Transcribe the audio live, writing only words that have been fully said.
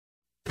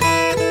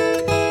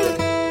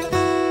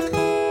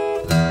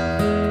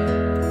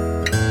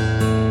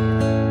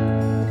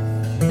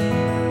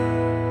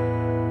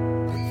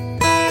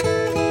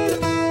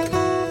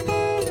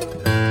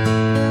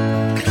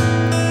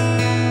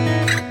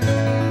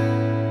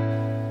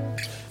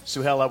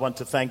Suhel, I want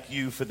to thank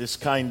you for this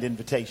kind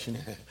invitation.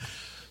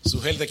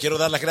 Sugel, te quiero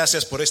dar las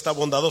gracias por esta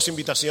bondadosa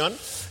invitación.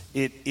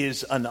 It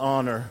is an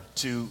honor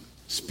to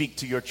speak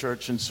to your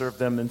church and serve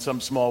them in some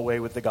small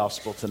way with the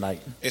gospel tonight.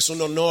 Es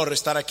un honor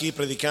estar aquí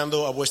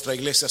predicando a vuestra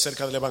iglesia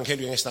acerca del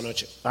evangelio en esta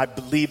noche. I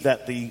believe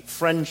that the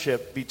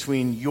friendship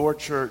between your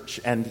church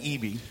and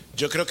EB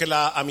Yo creo que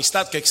la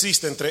amistad que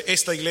existe entre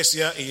esta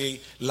iglesia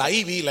y la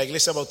IBI, la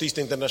Iglesia Bautista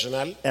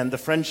Internacional, and the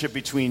friendship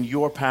between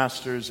your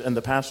pastors and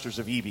the pastors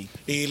of EB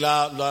y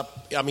la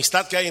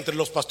amistad que hay entre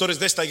los pastores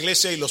de esta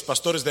iglesia y los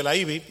pastores de la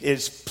IBI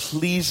is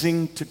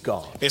pleasing to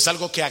God es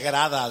algo que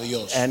agrada a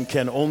Dios and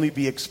can only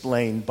be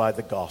explained by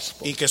the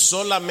gospel. y que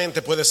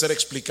solamente puede ser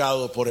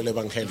explicado por el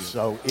evangelio.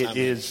 So it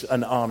is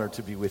an honor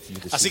to be with you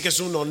this Así evening. que es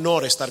un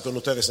honor estar con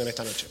ustedes en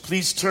esta noche.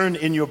 Please turn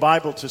in your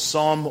Bible to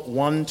Psalm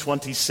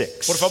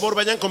 126. Por favor,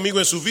 vayan conmigo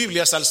en sus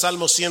Biblias al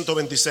Salmo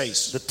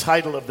 126. The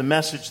title of the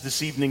message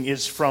this evening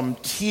is From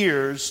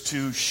Tears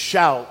to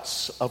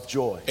Shouts of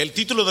Joy. El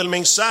título del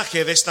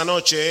mensaje de esta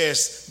noche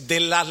es De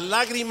las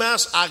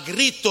lágrimas a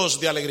gritos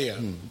de alegría.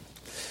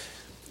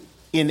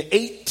 In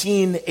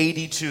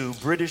 1882,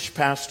 British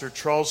pastor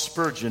Charles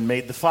Spurgeon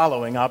made the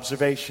following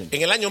observation.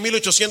 En el año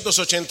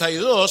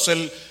 1882,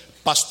 el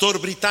pastor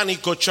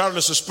británico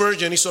Charles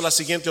Spurgeon hizo la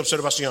siguiente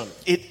observación.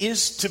 It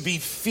is to be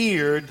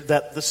feared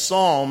that the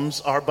Psalms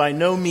are by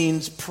no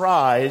means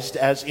prized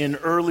as in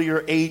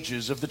earlier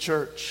ages of the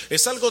church.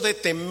 Es algo de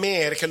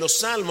temer que los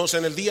salmos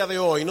en el día de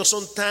hoy no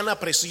son tan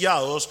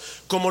apreciados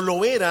como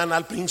lo eran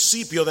al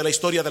principio de la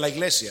historia de la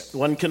iglesia.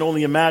 One can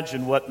only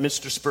imagine what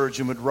Mr.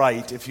 Spurgeon would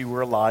write if he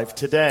were alive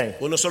today.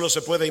 Uno solo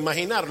se puede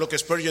imaginar lo que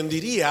Spurgeon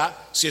diría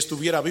si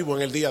estuviera vivo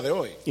en el día de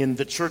hoy. In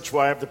the church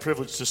where I have the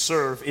privilege to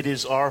serve, it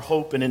is our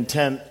hope and intent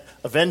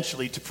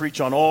eventually to preach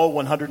on all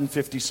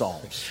 150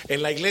 Psalms.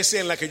 En la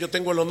iglesia en la que yo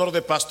tengo el honor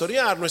de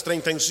pastorear, nuestra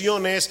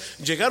intención es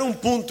llegar a un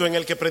punto en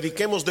el que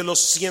prediquemos de los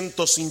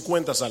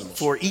 150 salmos.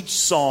 For each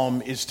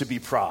psalm is to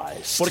be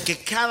prized. Porque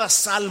cada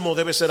salmo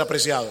debe ser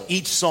apreciado.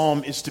 Each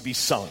psalm is to be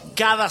sung.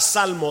 Cada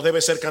salmo debe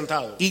ser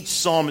cantado. Each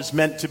psalm is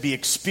meant to be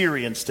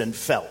experienced and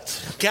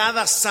felt.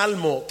 Cada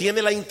salmo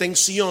tiene la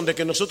intención de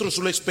que nosotros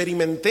lo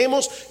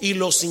experimentemos y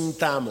lo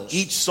sintamos.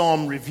 Each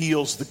psalm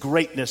reveals the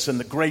greatness and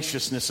the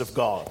graciousness of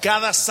God.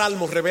 Cada salmo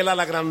revela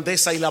la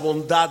grandeza y la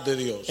bondad de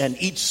Dios. And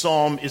each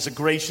psalm is a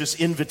gracious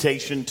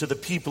invitation to the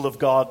people of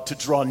God to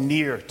draw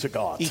near to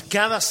God. Y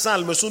cada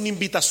salmo es una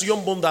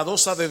invitación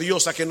bondadosa de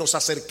Dios a que nos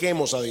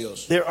acerquemos a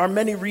Dios. There are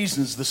many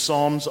reasons the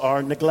psalms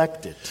are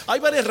neglected. Hay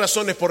varias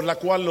razones por las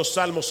cuales los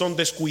salmos son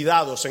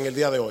descuidados en el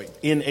día de hoy.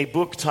 In a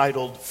book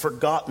titled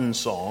Forgotten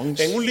Songs,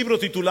 En un libro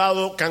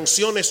titulado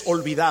Canciones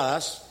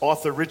Olvidadas,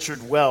 author Richard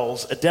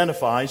Wells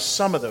identifies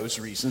some of those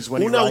reasons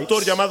when he un autor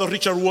writes, llamado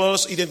Richard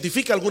Wells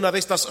identifica algunas de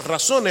estas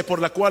razones por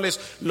las cuales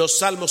los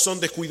salmos son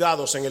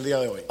descuidados en el día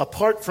de hoy.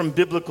 apart from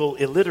biblical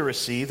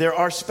illiteracy, there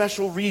are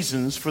special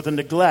reasons for the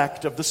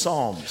neglect of the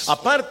Psalms.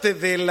 Aparte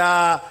de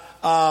la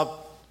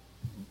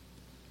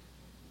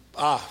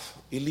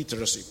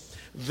illiteracy,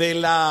 de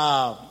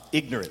la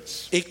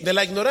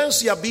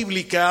ignorancia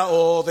bíblica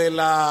o del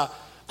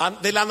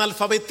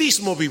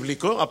analfabetismo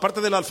bíblico,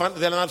 aparte del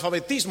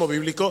analfabetismo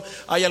bíblico,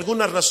 hay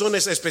algunas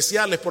razones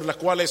especiales por las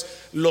cuales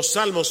los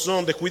salmos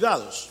son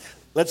descuidados.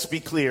 Let's be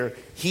clear,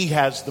 he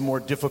has the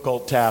more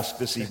difficult task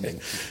this evening.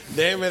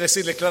 Déjeme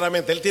decirle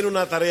claramente, él tiene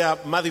una tarea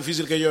más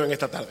difícil que yo en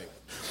esta tarde.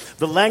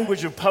 The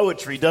language of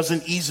poetry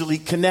doesn't easily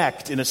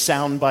connect in a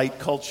soundbite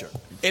culture.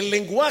 El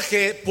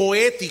lenguaje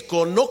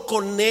poético no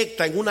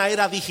conecta en una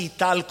era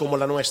digital como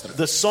la nuestra.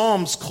 The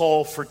Psalms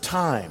call for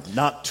time,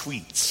 not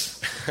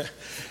tweets.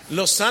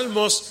 Los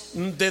salmos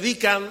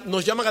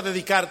nos llaman a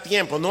dedicar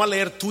tiempo, no a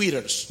leer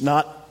twitters.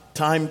 Not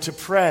time to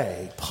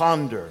pray,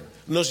 ponder,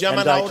 Nos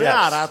llaman and a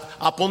orar, digest.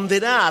 a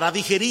ponderar, a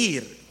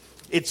digerir.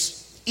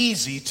 It's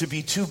easy to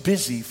be too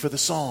busy for the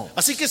Psalm.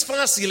 Así que es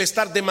fácil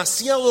estar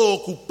demasiado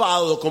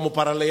ocupado como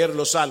para leer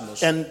los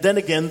salmos. And then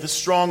again, the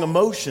strong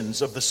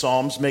emotions of the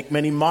Psalms make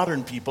many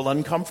modern people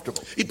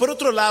uncomfortable. Y por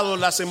otro lado,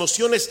 las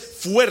emociones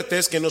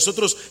fuertes que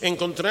nosotros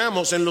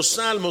encontramos en los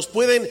salmos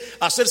pueden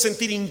hacer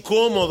sentir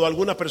incómodo a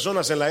algunas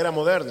personas en la era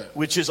moderna.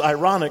 Which is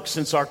ironic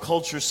since our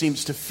culture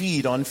seems to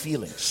feed on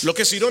feelings. Lo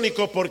que es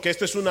irónico porque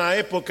esta es una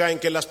época en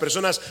que las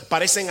personas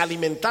parecen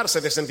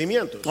alimentarse de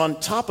sentimientos. On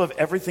top of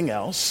everything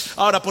else,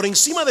 Ahora, por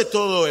encima de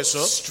todo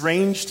eso,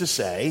 strange to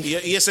say,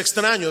 y es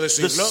extraño the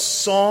decirlo,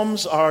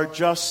 Psalms are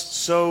just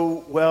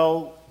so,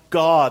 well,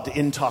 God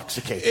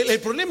intoxicated. el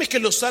problema es que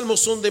los salmos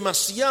son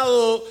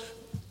demasiado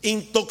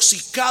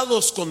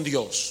intoxicados con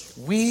Dios.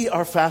 We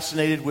are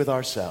fascinated with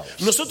ourselves.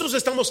 Nosotros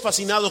estamos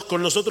fascinados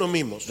con nosotros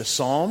mismos The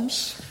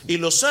Psalms y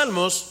los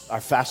salmos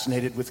are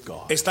fascinated with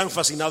God. están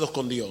fascinados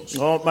con Dios.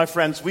 Oh, my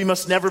friends, we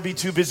must never be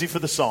too busy for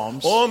the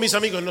Psalms. Oh, mis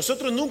amigos,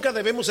 nosotros nunca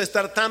debemos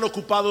estar tan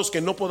ocupados que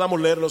no podamos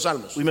leer los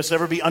salmos. We must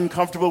never be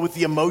uncomfortable with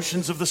the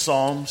emotions of the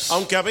Psalms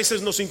Aunque a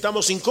veces nos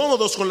sintamos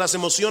incómodos con las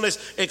emociones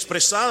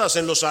expresadas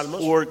en los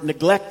salmos, or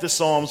neglect the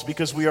Psalms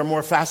because we are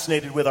more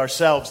fascinated with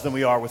ourselves than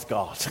we are with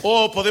God.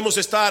 o podemos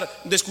estar estar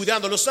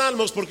descuidando los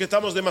salmos porque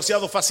estamos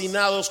demasiado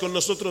fascinados con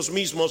nosotros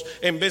mismos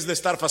en vez de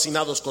estar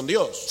fascinados con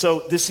Dios.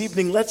 So this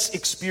evening, let's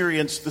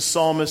experience the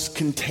psalmist's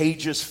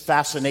contagious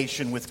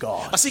fascination with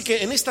God. Así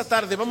que en esta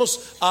tarde vamos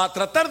a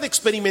tratar de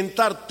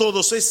experimentar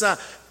todos esa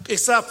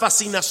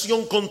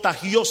fascinación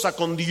contagiosa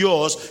con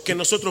Dios que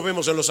nosotros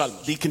vemos en los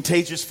salmos. The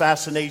contagious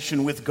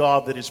fascination with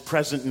God that is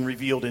present and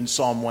revealed in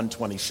Psalm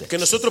 126. Que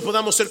nosotros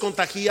podamos ser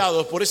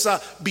contagiados por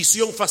esa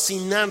visión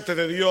fascinante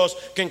de Dios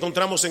que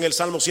encontramos en el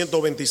Salmo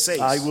 126.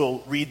 I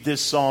will read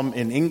this psalm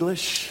in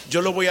English,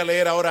 Yo lo voy a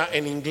leer ahora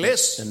en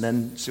inglés and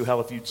then Suhel,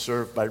 if you'd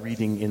serve by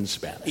reading in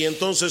Spanish. y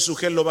entonces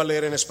Sugel lo va a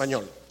leer en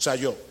español. O sea,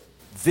 yo.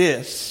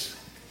 This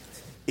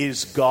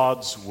is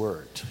God's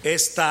word,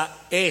 Esta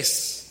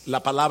es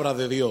la palabra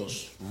de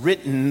Dios,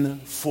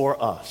 written for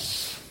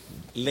us.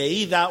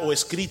 leída o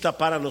escrita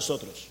para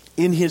nosotros.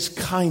 In his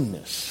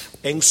kindness,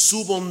 En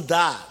su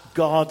bondad,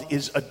 God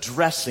is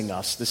addressing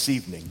us this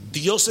evening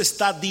Dios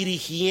está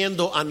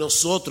dirigiendo a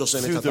nosotros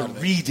en through esta the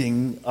tarde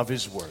reading of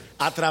his word.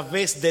 a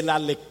través de la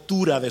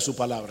lectura de su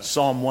palabra.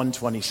 Psalm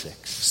 126.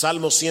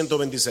 Salmo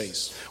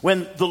 126.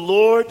 When the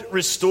Lord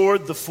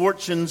restored the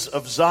fortunes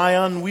of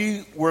Zion,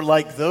 we were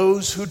like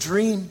those who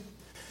dream.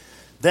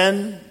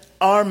 Then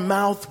our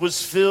mouth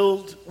was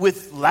filled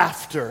with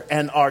laughter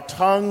and our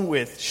tongue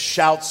with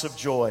shouts of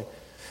joy.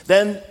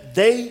 Then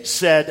they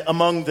said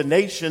among the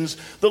nations,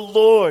 the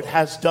Lord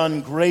has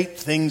done great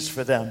things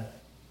for them.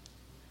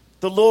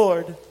 The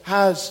Lord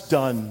has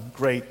done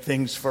great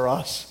things for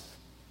us.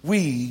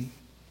 We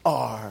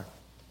are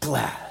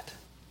glad.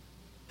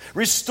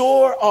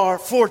 Restore our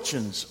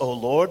fortunes, O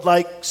Lord,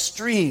 like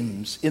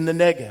streams in the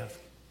Negev.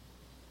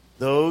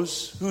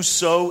 Those who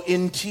sow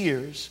in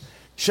tears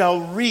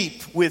shall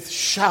reap with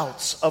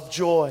shouts of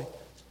joy.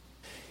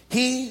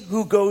 He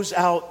who goes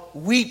out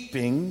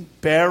weeping,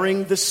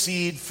 bearing the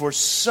seed for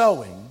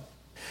sowing,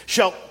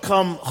 shall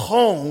come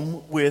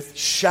home with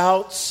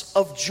shouts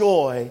of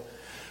joy,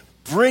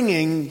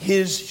 bringing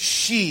his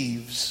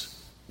sheaves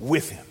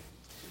with him.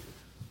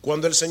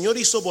 Cuando el Señor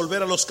hizo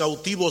volver a los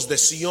cautivos de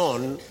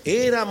Sión,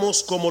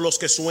 éramos como los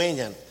que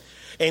sueñan.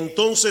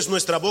 Entonces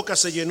nuestra boca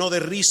se llenó de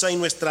risa y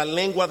nuestra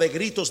lengua de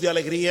gritos de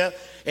alegría.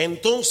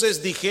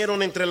 Entonces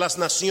dijeron entre las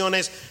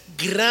naciones,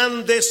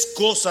 grandes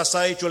cosas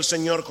ha hecho el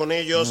Señor con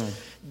ellos.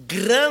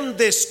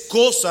 Grandes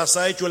cosas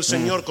ha hecho el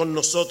Señor con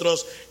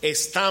nosotros.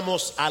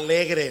 Estamos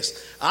alegres.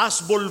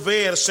 Haz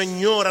volver,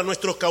 Señor, a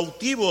nuestros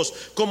cautivos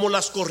como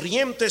las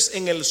corrientes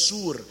en el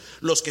sur.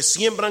 Los que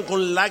siembran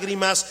con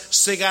lágrimas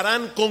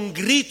segarán con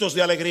gritos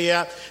de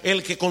alegría.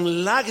 El que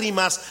con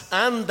lágrimas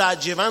anda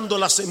llevando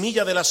la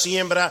semilla de la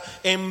siembra,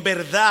 en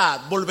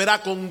verdad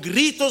volverá con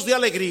gritos de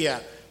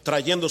alegría,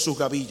 trayendo sus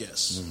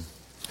gavillas.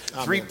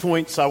 3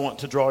 points I want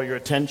to draw your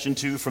attention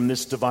to from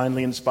this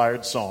divinely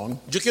inspired song.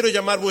 Yo quiero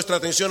llamar vuestra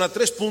atención a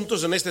 3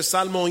 puntos en este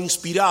salmo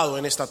inspirado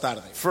en esta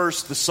tarde.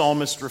 First, the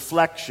psalmist's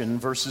reflection,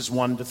 verses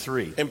 1 to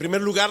 3. En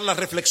primer lugar, la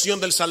reflexión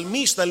del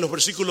salmista en los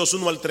versículos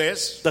 1 al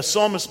 3. The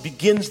psalmist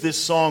begins this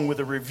song with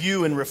a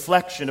review and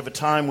reflection of a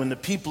time when the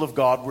people of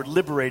God were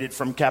liberated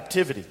from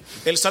captivity.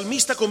 El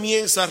salmista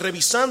comienza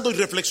revisando y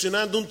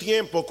reflexionando un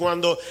tiempo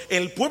cuando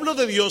el pueblo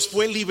de Dios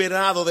fue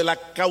liberado de la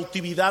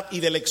cautividad y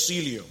del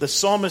exilio. The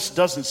psalmist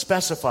doesn't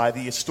specify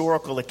the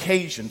historical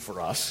occasion for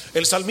us,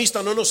 El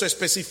salmista no nos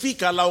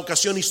especifica la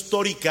ocasión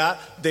histórica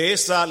de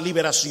esa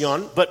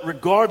liberación, but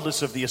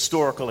regardless of the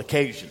historical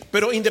occasion,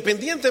 pero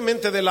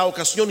independientemente de la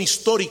ocasión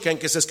histórica en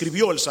que se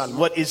escribió el salmo,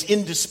 what is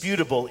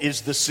indisputable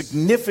is the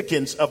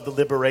significance of the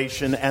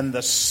liberation and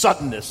the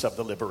suddenness of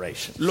the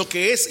liberation. lo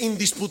que es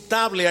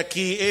indisputable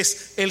aquí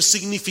es el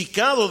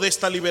significado de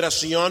esta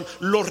liberación,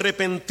 lo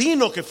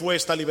repentino que fue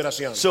esta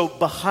liberación. So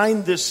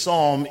behind this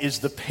psalm is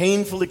the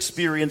painful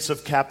experience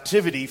of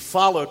captivity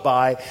followed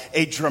by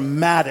a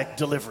dramatic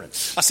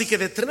deliverance. Así que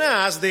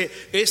detrás de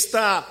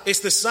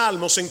este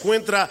salmo se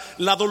encuentra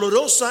la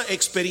dolorosa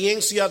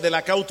experiencia de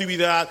la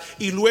cautividad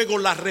y luego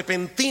la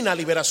repentina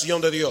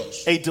liberación de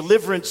Dios. A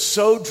deliverance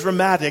so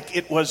dramatic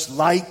it was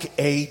like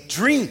a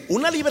dream.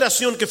 Una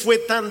liberación que fue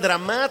tan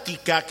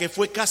dramática que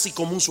fue casi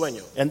como un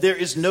sueño. And there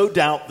is no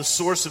doubt the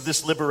source of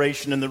this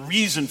liberation and the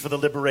reason for the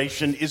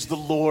liberation is the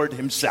Lord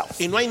himself.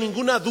 Y no hay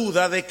ninguna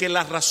duda de que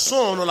la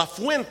razón o la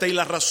fuente y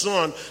la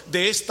razón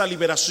de esta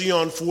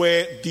liberación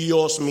fue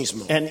Dios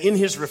mismo. And in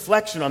his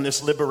reflection on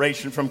this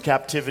liberation from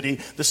captivity,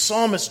 the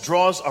psalmist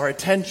draws our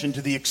attention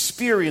to the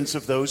experience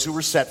of those who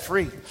were set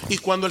free. Y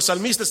cuando el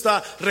salmista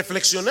está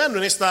reflexionando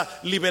en esta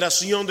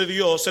liberación de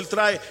Dios, él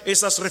trae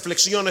esas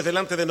reflexiones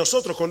delante de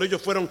nosotros cuando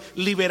ellos fueron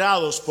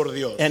liberados por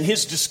Dios. And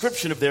his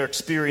description of their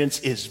experience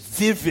is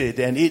vivid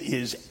and it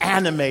is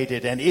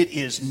animated and it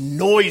is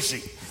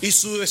noisy. Y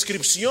su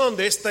descripción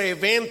de este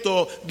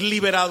evento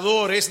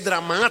liberador es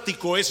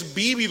dramático, es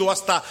vívido,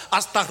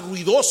 hasta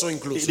ruidoso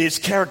incluso. It is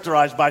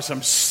characterized by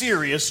some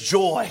serious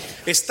joy.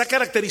 Está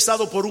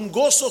caracterizado por un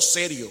gozo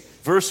serio.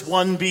 Verse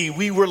 1b,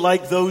 we were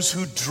like those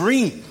who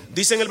dream.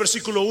 Dice en el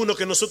versículo 1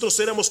 que nosotros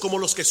éramos como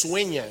los que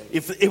sueñan.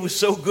 If it was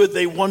so good,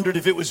 they wondered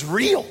if it was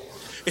real.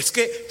 Es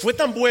que fue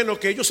tan bueno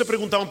que ellos se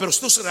preguntaban, ¿pero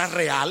esto será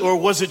real? Or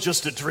was it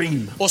just a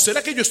dream? ¿O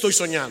será que yo estoy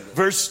soñando?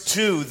 Verse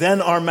 2,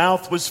 then our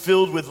mouth was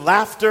filled with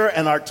laughter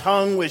and our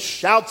tongue with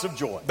shouts of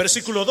joy.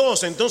 Versículo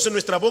 2, entonces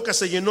nuestra boca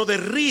se llenó de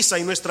risa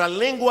y nuestra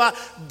lengua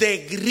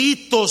de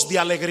gritos de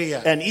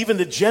alegría. And even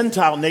the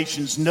Gentile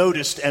nations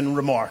noticed and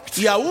remarked.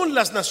 Y aún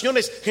las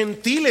naciones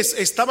gentiles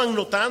estaban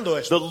notando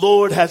esto. The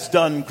Lord has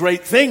done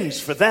great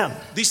things for them.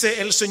 Dice,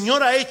 el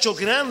Señor ha hecho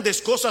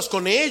grandes cosas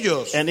con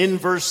ellos. And in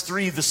verse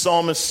 3, the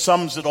psalmist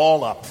sums it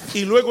all up.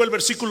 Y luego el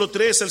versículo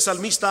 3, el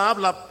salmista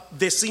habla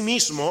de sí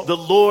mismo. The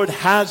Lord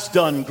has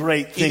done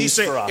great Y things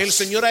dice, for el us.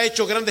 Señor ha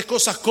hecho grandes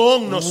cosas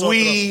con nosotros.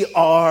 We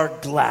are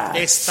glad.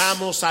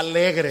 Estamos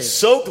alegres.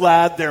 So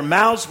glad their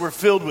mouths were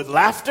filled with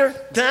laughter.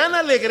 Tan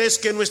alegres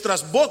que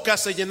nuestras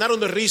bocas se llenaron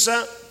de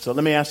risa. So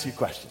let me ask you a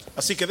question.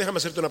 Así que déjame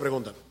hacerte una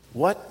pregunta.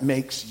 What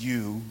makes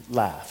you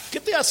laugh? ¿Qué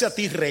te hace a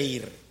ti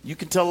reír? You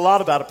can tell a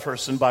lot about a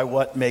person by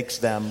what makes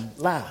them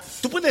laugh.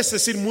 Tú puedes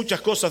decir muchas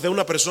cosas de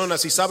una persona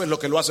si sabes lo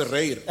que lo hace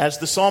reír. As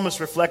the psalmist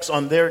reflects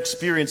on their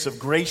experience of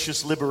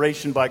gracious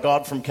liberation by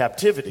God from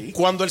captivity,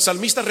 Cuando el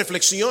salmista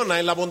reflexiona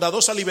en la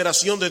bondadosa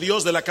liberación de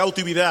Dios de la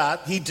cautividad,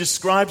 he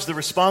describes the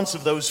response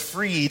of those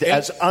freed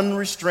as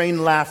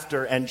unrestrained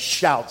laughter and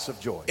shouts of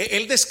joy.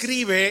 él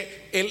describe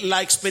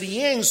la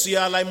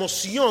experiencia, la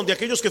emoción de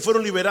aquellos que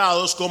fueron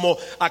liberados como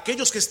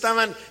aquellos que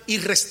estaban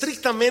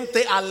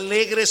irrestrictamente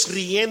alegres,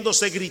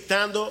 riéndose,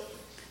 gritando.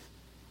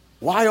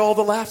 Why all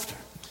the laughter?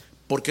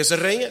 ¿Por qué se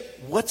reían?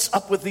 What's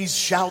up with these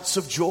shouts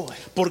of joy?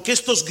 ¿Por qué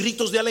estos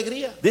gritos de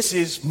alegría? This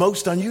is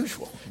most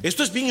unusual.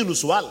 Esto es bien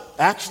inusual.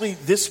 Actually,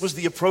 this was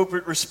the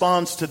appropriate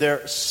response to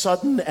their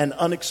sudden and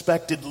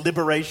unexpected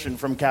liberation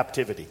from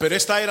captivity. Pero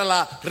esta era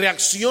la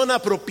reacción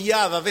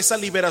apropiada de esa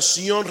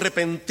liberación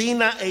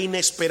repentina e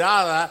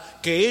inesperada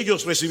que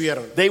ellos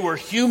recibieron. They were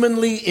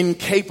humanly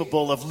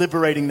incapable of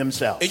liberating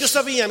themselves. Ellos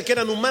sabían que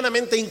eran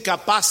humanamente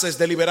incapaces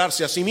de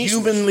liberarse a sí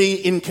mismos.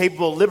 Humanly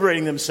incapable of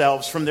liberating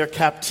themselves from their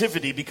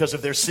captivity because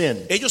of their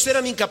sin. Ellos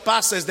eran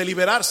incapaces de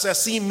liberarse a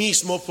sí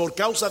mismos por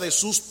causa de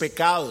sus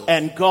pecados.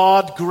 And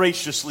God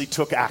graciously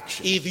took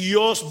action. Y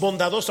Dios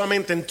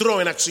bondadosamente entró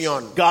en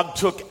acción. God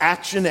took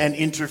action and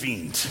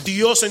intervened.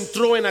 Dios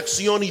entró en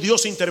acción y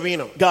Dios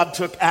intervino. God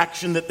took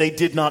action that they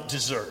did not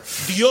deserve.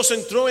 Dios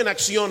entró en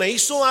acción e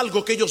hizo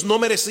algo que ellos no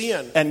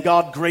merecían. And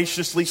God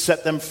graciously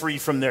set them free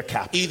from their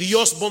captivity. Y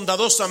Dios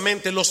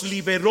bondadosamente los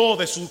liberó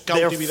de su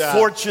Their cautividad.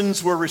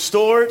 fortunes were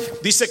restored.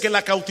 Dice que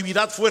la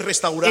cautividad fue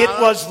restaurada.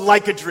 It was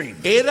like a dream.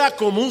 Era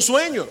como un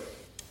sueño.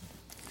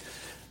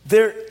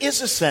 There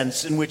is a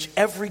sense in which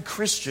every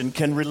Christian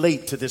can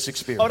relate to this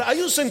experience. Ahora, hay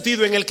un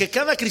sentido en el que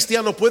cada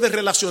cristiano puede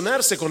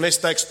relacionarse con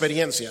esta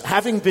experiencia.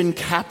 Having been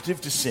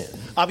captive to sin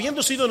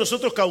Habiendo sido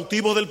nosotros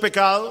cautivos del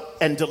pecado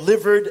and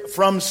delivered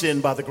from sin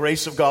by the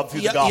grace of God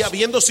through y the gospel,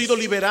 habiendo sido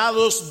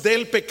liberados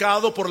del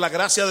pecado por la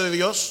gracia de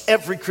Dios,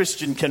 every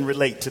Christian can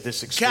relate to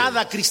this experience.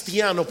 cada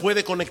cristiano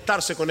puede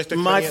conectarse con esta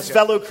My experiencia.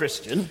 fellow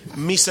Christian,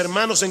 Mis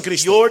hermanos en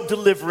Cristo, your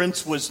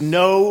deliverance was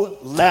no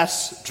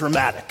less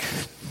dramatic.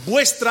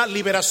 vuestra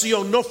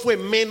liberación no fue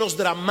menos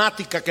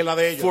dramática que la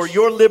de ellos. For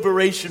your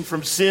liberation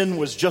from sin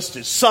was just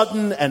as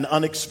sudden and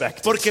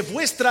unexpected. Porque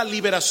vuestra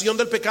liberación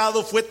del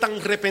pecado fue tan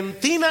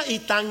repentina y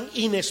tan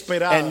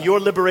inesperada. And your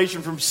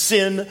liberation from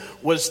sin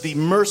was the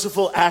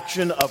merciful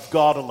action of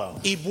God alone.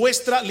 Y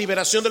vuestra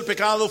liberación del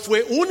pecado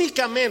fue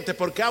únicamente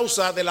por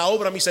causa de la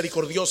obra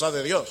misericordiosa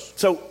de Dios.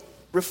 So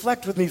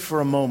reflect with me for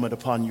a moment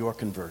upon your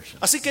conversion.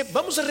 Así que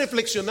vamos a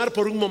reflexionar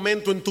por un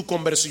momento en tu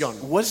conversión.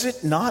 Was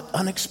it not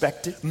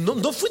unexpected?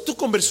 ¿No fue tu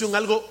conversión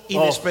algo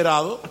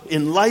inesperado?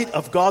 In light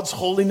of God's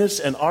holiness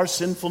and our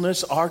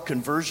sinfulness, our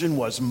conversion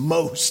was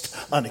most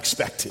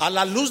unexpected. A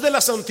la luz de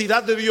la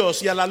santidad de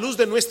Dios y a la luz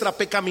de nuestra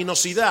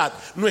pecaminosidad,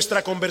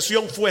 nuestra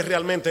conversión fue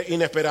realmente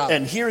inesperada.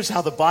 And here's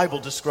how the Bible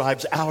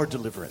describes our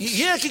deliverance.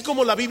 Y aquí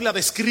como la Biblia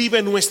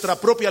describe nuestra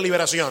propia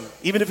liberación.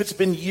 Even if it's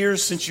been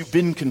years since you've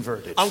been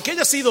converted, Aunque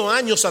haya sido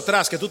años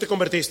atrás que tú te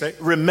convertiste,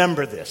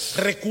 remember this.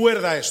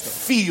 recuerda esto,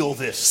 Feel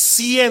this.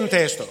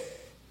 siente esto.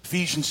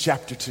 Ephesians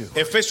chapter 2.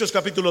 Efesios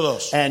capítulo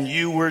 2. And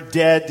you were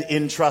dead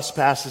in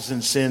trespasses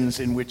and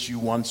sins in which you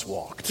once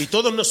walked. Y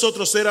todos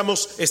nosotros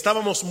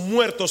estábamos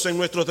muertos en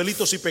nuestros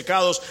delitos y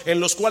pecados en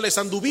los cuales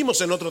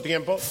anduvimos en otro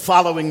tiempo,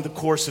 Following the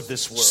course of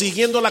this world.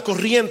 siguiendo la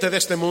corriente de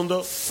este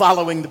mundo,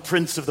 Following the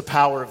prince of the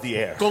power of the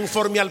air.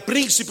 conforme al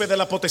príncipe de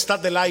la potestad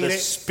del The aire,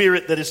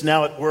 spirit that is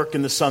now at work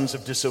in the sons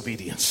of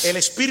disobedience. el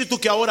espíritu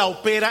que ahora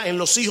opera en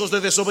los hijos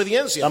de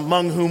desobediencia,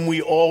 Among whom we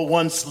all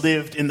once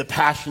lived in the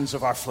passions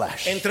of our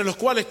flesh. entre los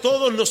cuales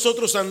todos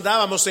nosotros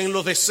andábamos en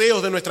los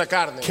deseos de nuestra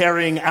carne,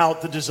 Carrying out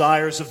the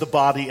desires of the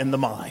body and the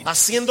mind.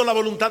 haciendo la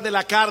voluntad de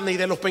la carne y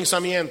de los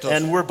pensamientos.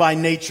 And we're by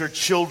nature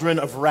children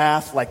of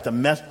wrath like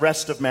the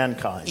rest of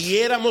mankind. Y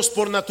éramos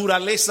por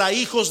naturaleza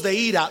hijos de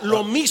ira,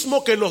 lo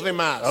mismo que los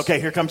demás. Okay,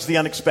 here comes the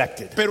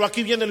unexpected. Pero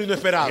aquí viene lo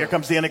inesperado. Here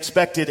comes the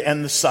unexpected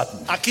and the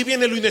sudden. Aquí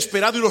viene lo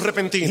inesperado y lo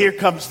repentino. Here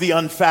comes the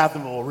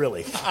unfathomable,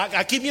 really.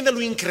 Aquí viene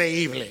lo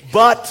increíble.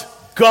 But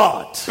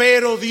God.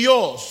 Pero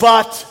Dios,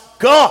 But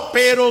God.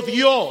 pero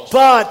Dios,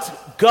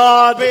 But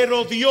God,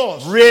 Pero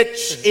Dios,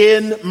 rich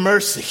in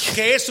mercy,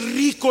 que es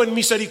rico en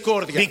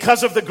misericordia,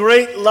 because of the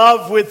great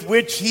love with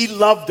which he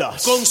loved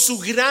us, con su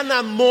gran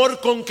amor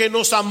con que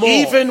nos amó,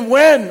 even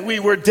when we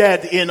were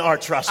dead in our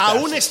aún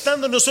trespasses,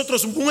 estando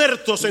nosotros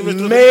muertos en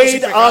nuestros delitos y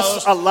made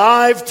us pecados,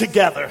 alive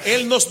together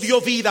Él nos dio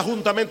vida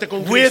juntamente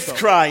con with Cristo.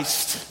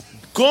 Christ.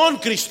 Con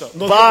Cristo.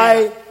 Nos dio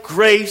By vida.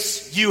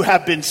 grace you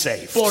have been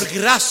saved. Por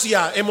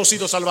gracia hemos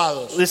sido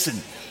salvados. Listen,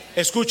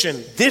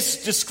 Escuchen,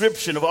 this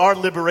description of our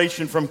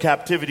liberation from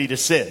captivity to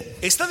sin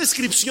esta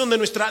descripción de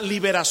nuestra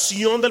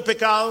liberación del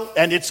pecado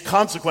and its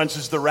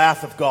consequences, the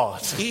wrath of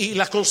God, y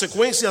las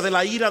consecuencias de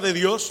la ira de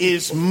Dios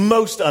is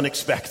most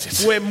unexpected.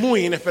 fue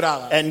muy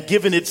inesperada. And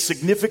given its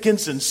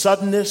significance and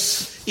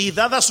suddenness, Y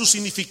dada su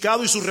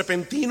significado y su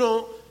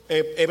repentino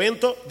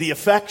evento, the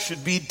effect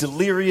should be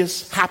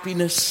delirious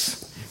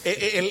happiness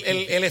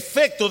el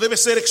efecto debe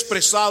ser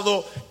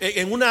expresado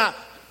en una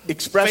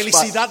expressed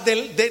felicidad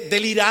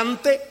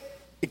delirante.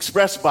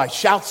 by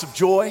shouts of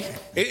joy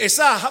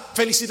Esa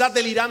felicidad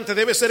delirante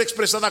debe ser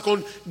expresada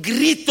con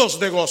gritos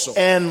de gozo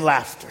and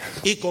laughter.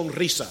 y con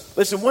risa.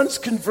 Listen, one's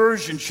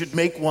conversion should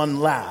make one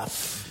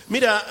laugh.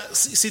 Mira,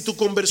 si tu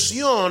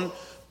conversión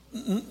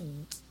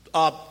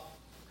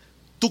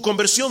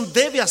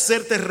debe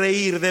hacerte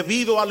reír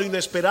debido a lo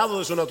inesperado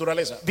de su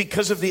naturaleza.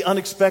 Because of the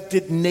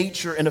unexpected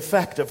nature and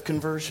effect of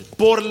conversion.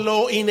 Por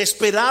lo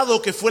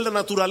inesperado que fue la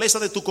naturaleza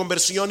de tu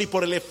conversión y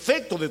por el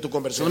efecto de tu So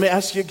conversión. let me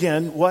ask you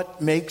again, what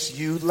makes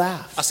you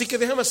laugh? Así que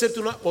déjame hacerte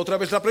otra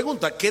vez la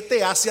pregunta. ¿Qué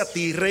te hace a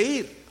ti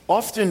reír?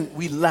 Often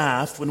we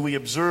laugh when we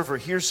observe or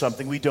hear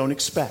something we don't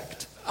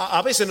expect,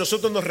 A veces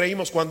nosotros nos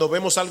reímos cuando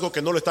vemos algo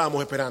que no lo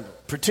estábamos esperando.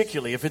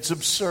 particularly if it's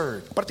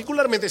absurd.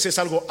 Particularmente si es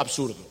algo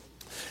absurdo.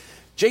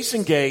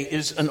 Jason Gay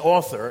is an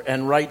author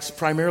and writes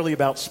primarily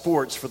about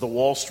sports for the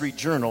Wall Street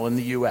Journal in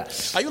the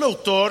U.S. Hay un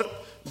autor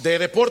de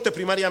deporte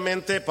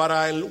primariamente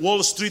para el Wall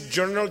Street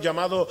Journal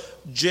llamado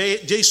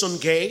Jason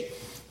Gay.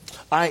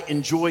 I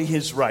enjoy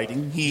his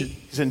writing.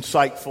 He's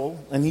insightful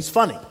and he's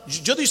funny.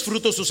 Yo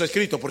disfruto sus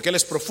escritos porque él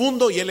es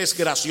profundo y él es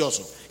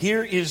gracioso.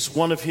 Here is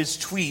one of his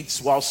tweets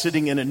while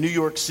sitting in a New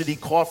York City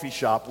coffee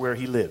shop where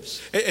he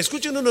lives.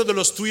 Escuchen uno de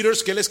los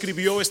twitters que él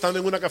escribió estando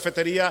en una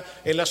cafetería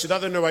en la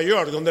ciudad de Nueva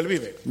York, donde él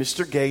vive.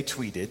 Mr. Gay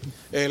tweeted,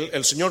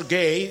 El señor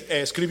Gay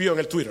escribió en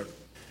el Twitter: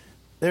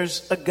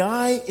 "There's a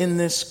guy in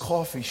this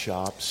coffee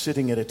shop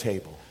sitting at a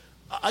table.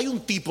 hay un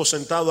tipo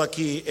sentado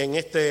aquí en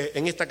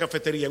esta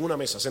cafetería, en una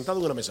mesa, sentado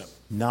en una mesa.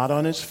 Not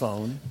on his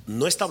phone,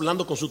 No está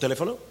hablando con su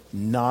teléfono,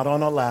 not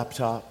on a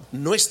laptop,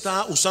 no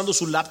está usando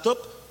su laptop,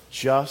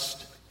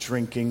 just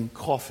drinking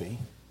coffee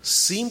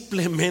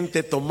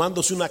simplemente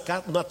tomándose una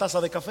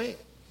taza de café,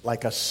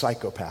 like a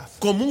psychopath."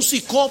 como un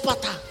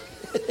psicópata.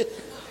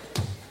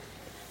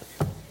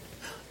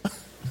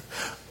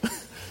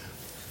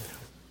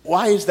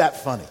 Why is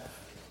that funny?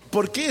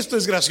 ¿Por qué esto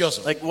es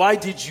gracioso? Like, why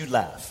did you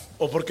laugh?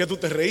 ¿O por qué tú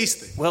te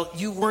reíste? Well,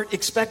 you weren't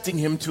expecting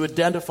him to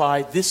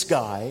identify this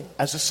guy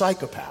as a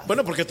psychopath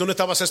Bueno, porque tú no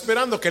estabas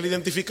esperando que él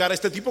identificara a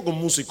este tipo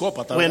como un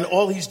psicópata, when ¿verdad?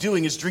 all he's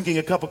doing is drinking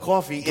a cup of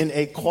coffee in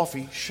a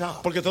coffee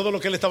shop. Porque todo lo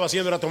que él estaba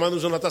haciendo era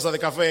tomándose una taza de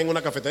café en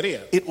una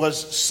cafetería. It was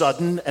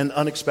sudden and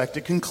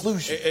unexpected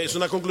conclusion. Es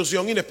una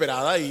conclusión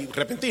inesperada y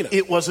repentina.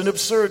 It was an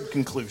absurd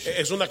conclusion.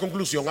 Es una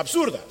conclusión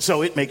absurda.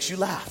 So it makes you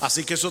laugh.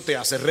 Así que eso te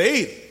hace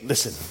reír.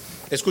 Listen,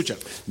 Escucha,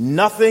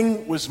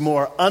 nothing was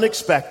more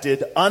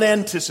unexpected,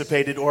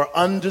 unanticipated, or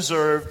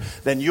undeserved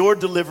than your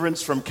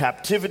deliverance from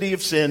captivity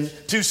of sin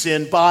to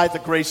sin by the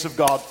grace of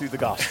God through the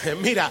gospel.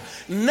 mira,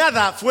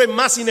 nada fue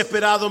más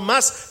inesperado,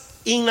 más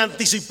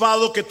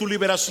inanticipado que tu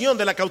liberación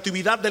de la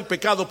cautividad del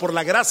pecado por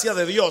la gracia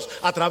de Dios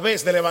a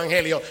través del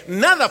Evangelio.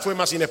 Nada fue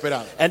más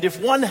inesperado. And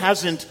if one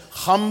hasn't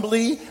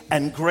humbly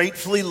and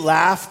gratefully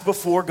laughed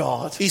before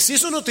God Y si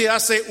eso no te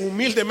hace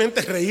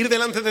humildemente reír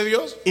delante de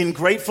Dios, in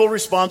grateful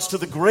response to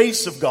the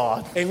grace of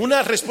God en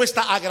una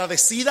respuesta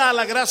agradecida a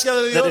la gracia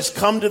de that has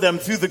Dios come to them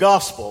through the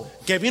gospel,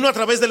 que vino a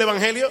través del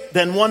Evangelio,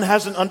 then one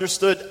hasn't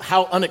understood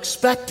how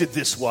unexpected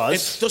this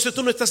was entonces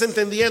tú no estás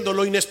entendiendo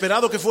lo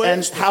inesperado que fue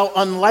and esto. how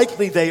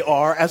unlikely they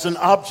are as an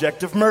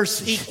object of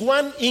mercy. Y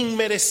cuán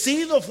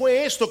inmerecido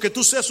fue esto que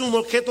tú seas un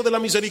objeto de la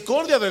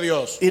misericordia de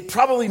Dios. It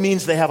probably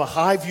means they have a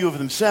high view of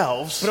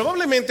themselves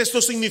Probablemente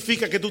esto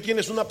significa que tú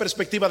tienes una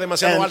perspectiva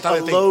demasiado and alta a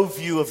de ti low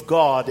view of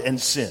God and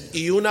sin.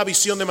 y una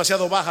visión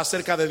demasiado baja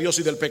acerca de Dios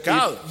y del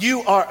pecado. If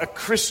you are a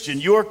Christian,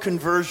 your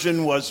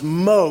conversion was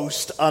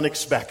most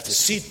unexpected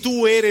Si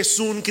tú eres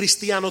un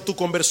cristiano, tu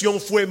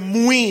conversión fue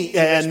muy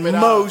and inesperada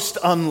most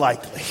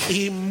unlikely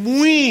y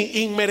muy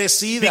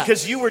inmerecida.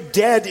 because you were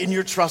dead in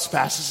your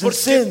trespasses and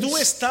Porque tú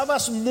sins.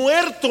 estabas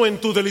muerto en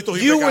tus delitos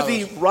y You were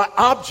pecados. the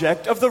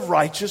object of the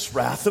righteous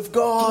wrath of Tú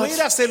God.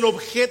 eras el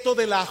objeto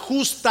de la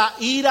justa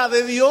ira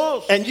de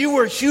Dios. And you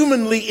were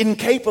humanly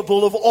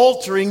incapable of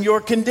altering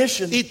your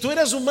condition. Y tú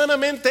eras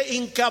humanamente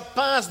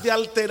incapaz de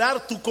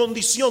alterar tu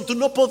condición. Tú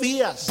no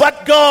podías.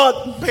 But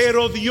God,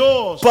 Pero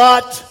Dios,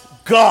 but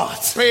God,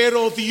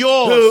 Pero who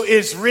Dios,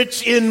 is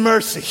rich in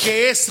mercy,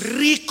 que es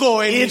rico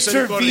en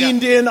misericordia,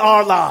 intervened in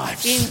our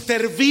lives,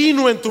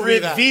 intervino en tu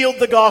vida, revealed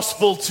the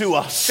gospel to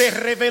us, te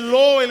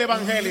reveló el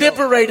evangelio,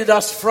 liberated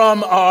us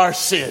from our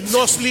sins.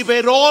 nos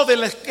liberó de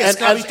la And as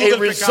esclavitud a del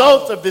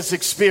result pecado. of this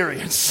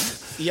experience,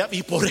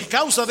 Y por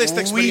causa de esta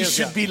we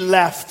experiencia, should be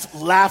left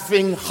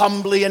laughing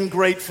humbly and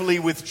gratefully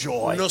with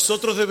joy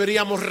nosotros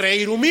deberíamos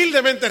reír,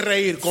 humildemente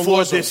reír con for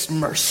gozo this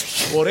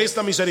mercy. por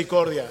esta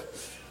misericordia.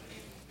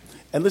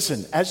 And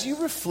listen, as you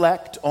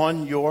reflect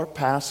on your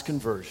past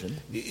conversion,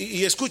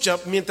 Y escucha,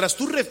 mientras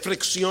tú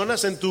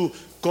reflexionas en tu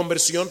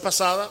conversión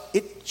pasada,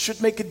 it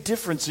should make a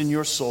difference in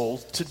your soul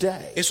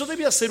today. eso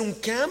debe hacer un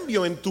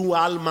cambio en tu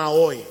alma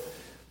hoy.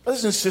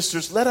 Brothers and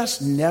sisters, let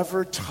us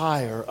never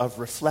tire of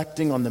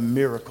reflecting on the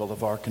miracle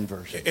of our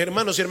conversion,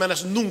 Hermanos y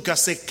hermanas, nunca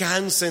se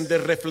cansen de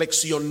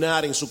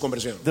reflexionar en su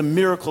conversión. the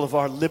miracle of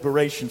our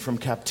liberation from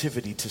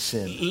captivity to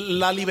sin.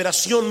 La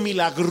liberación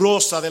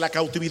milagrosa de la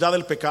cautividad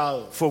del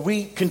pecado. For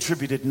we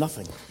contributed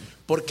nothing.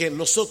 Porque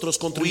nosotros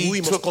We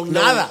contribuimos took con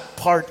no nada.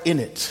 part in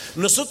it.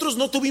 Nosotros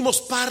no tuvimos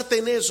parte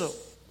en eso.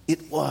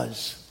 It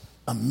was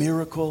a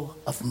miracle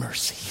of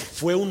mercy.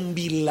 Fue un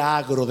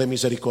milagro de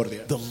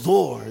misericordia. The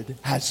Lord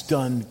has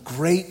done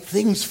great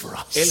things for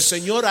El us,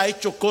 Señor ha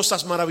hecho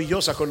cosas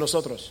maravillosas con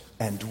nosotros.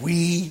 and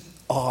we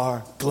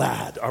are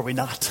glad, are we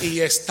not? Y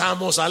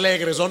estamos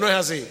alegres, ¿o no es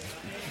así?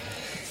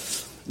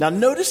 Now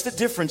notice the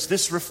difference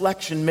this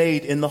reflection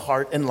made in the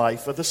heart and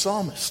life of the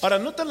psalmist. Ahora,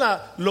 nota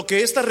lo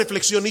que esta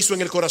reflexión hizo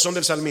en el corazón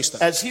del salmista.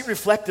 As he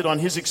reflected on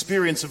his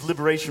experience of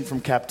liberation from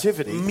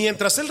captivity,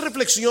 Mientras él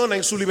reflexiona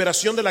en su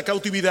liberación de la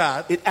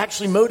cautividad, it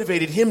actually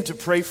motivated him to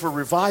pray for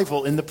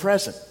revival in the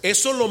present.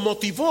 eso lo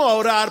motivó a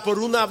orar por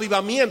un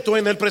avivamiento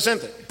en el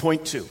presente.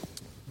 Point 2,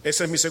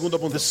 Ese es mi segundo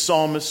punto. the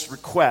psalmist's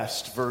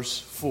request,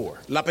 verse 4.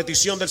 La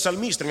petición del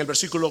salmista en el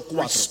versículo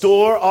 4.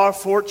 Restore our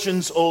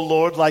fortunes, O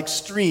Lord, like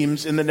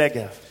streams in the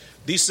Negev.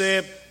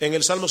 Dice en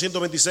el Salmo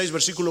 126,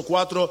 versículo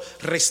 4,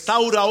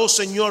 restaura, oh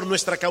Señor,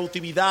 nuestra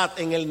cautividad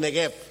en el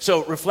Negev.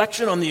 So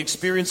reflection on the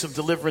experience of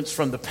deliverance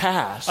from the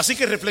past Así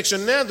que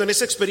reflexionando en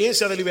esa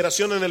experiencia de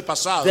liberación en el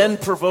pasado, then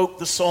provoked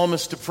the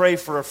psalmist to pray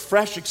for a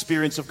fresh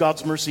experience of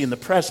God's mercy in the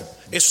present.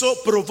 eso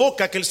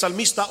provoca que el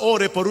salmista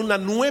ore por una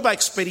nueva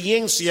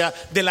experiencia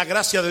de la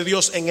gracia de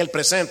Dios en el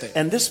presente.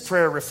 And this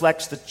prayer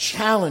reflects the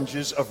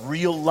challenges of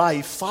real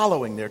life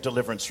following their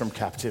deliverance from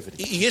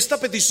captivity. Y esta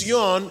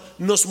petición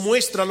nos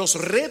muestra los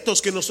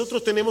retos que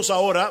nosotros tenemos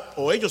ahora,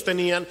 o ellos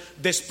tenían,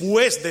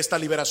 después de esta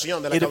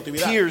liberación de la It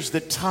cautividad. appears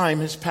that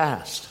time has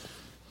passed,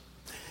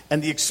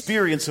 and the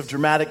experience of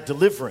dramatic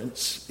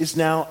deliverance is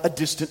now a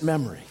distant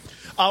memory.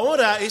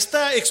 Ahora,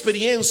 esta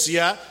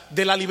experiencia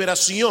de la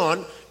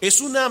liberación es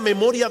una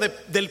memoria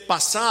del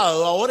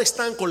pasado, ahora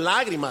están con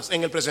lágrimas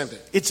en el presente.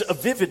 It's a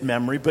vivid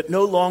memory, but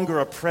no longer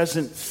a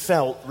present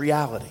felt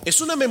reality. Es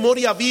una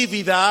memoria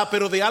vívida,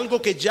 pero de algo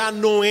que ya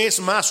no es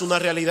más una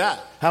realidad.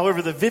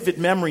 However, the vivid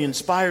memory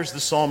inspires the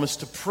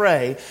psalmist to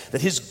pray that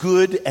his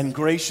good and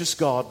gracious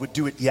God would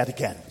do it yet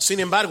again.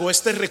 Sin embargo,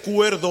 este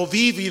recuerdo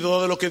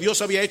vívido de lo que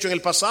Dios había hecho en el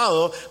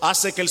pasado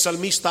hace que el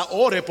salmista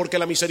ore porque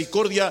la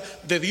misericordia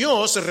de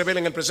Dios se revela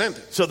en el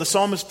presente. So the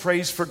psalmist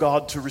prays for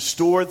God to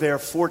restore their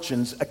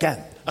fortunes again.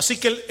 Así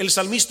que el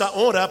salmista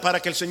ora para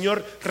que el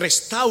Señor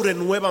restaure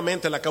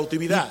nuevamente la He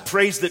cautividad.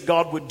 prays that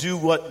God would do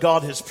what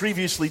God has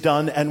previously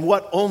done and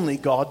what only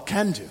God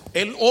can do.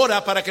 Él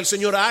ora para que el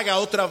Señor haga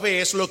otra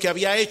vez lo que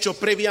había hecho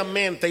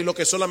previamente y lo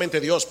que solamente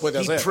Dios puede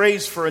He hacer.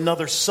 prays for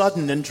another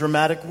sudden and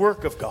dramatic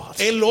work of God,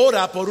 Él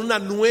ora por una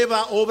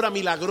nueva obra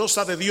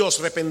milagrosa de Dios,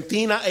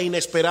 repentina e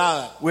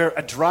inesperada. where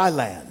a dry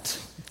land,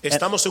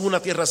 Estamos en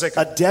una tierra a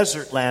seca.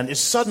 desert land, is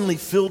suddenly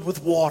filled with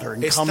water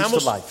and comes to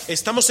life,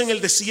 Estamos en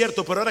el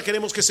desierto, pero ahora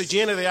queremos que se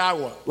llene de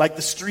agua. like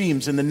the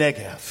streams in the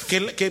Negev.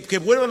 Que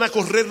vuelvan a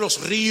correr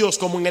los ríos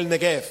como en el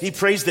Negev. He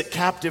prays that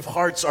captive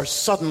hearts are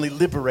suddenly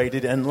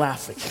liberated and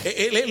laughing.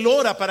 Él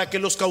ora para que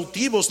los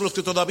cautivos, los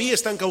que todavía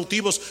están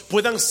cautivos,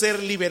 puedan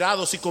ser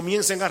liberados y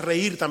comiencen a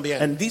reír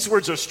también. And these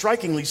words are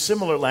strikingly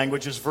similar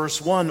language as verse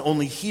 1,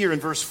 only here in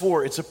verse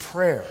 4 it's a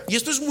prayer. Y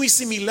esto es muy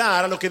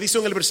similar a lo que dice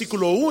en el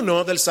versículo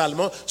 1 del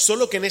Salmo,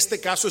 solo que en este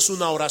caso es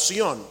una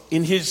oración.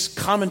 In his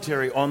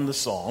commentary on the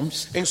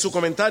Psalms, En su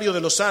comentario de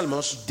los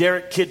Salmos,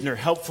 Derek Kidner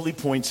helpfully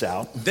points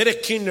out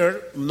Derek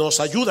Kidner nos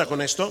ayuda con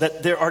esto,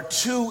 that there are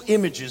two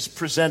images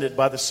presented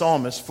by the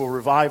psalmist for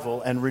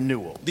revival and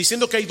renewal.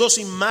 diciendo que hay dos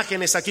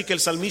imágenes aquí que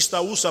el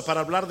salmista usa para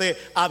hablar de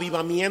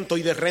avivamiento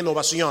y de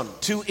renovación.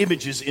 Two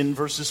images in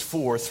verses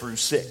 4 through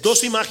 6.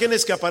 Dos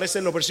imágenes que aparecen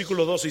en los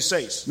versículos 2 y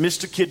 6.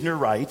 Mr. Kidner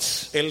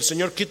writes, El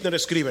señor Kidner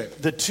escribe: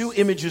 the two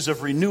images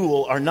of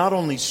renewal are not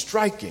only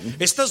striking,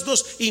 estas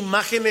dos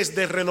imágenes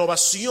de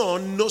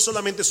renovación no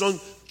solamente son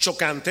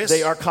chocantes,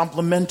 they are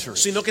complementary.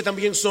 sino que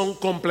también son The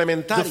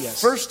complementarias.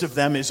 first of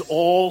them is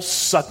all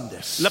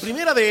suddenness, La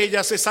primera de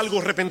ellas es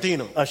algo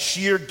repentino, a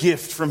sheer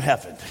gift from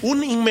heaven.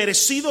 un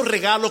inmerecido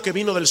regalo que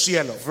vino del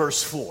cielo.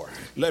 Verse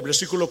 4. El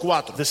versículo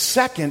 4. The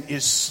second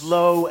is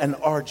slow and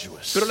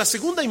arduous, Pero la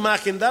segunda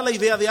imagen da la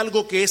idea de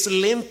algo que es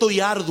lento y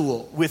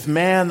arduo, with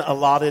man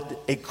allotted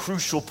a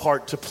crucial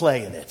part to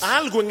play in it.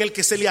 algo en el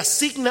que se le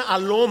asigna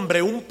al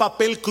hombre un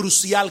papel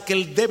crucial que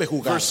él debe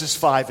jugar. Verses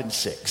 5 and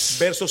 6.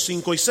 Versos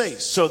 5 y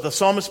 6. So the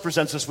psalmist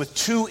presents us with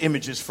two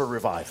images for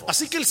revival.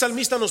 Así que el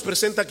salmista nos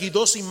presenta aquí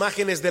dos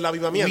imágenes del We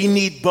avivamiento.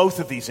 need both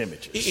of these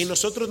images. Y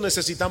nosotros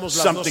necesitamos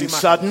las dos Something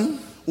imágenes.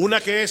 sudden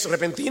Una que es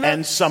repentina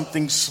and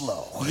something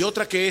slow. y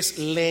otra que es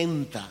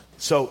lenta.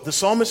 So the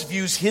psalmist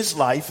views his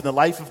life and the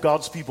life of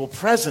God's people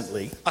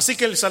presently Así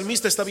que el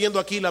salmista está viendo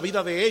aquí la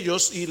vida de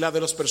ellos y la de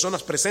las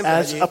personas presentes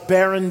as allí a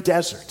barren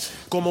desert.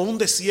 como un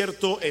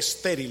desierto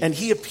estéril. And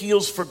he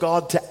appeals for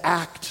God to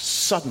act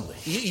suddenly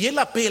Y él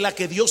apela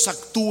que Dios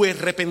actúe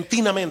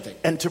repentinamente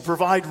and to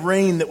provide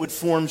rain that would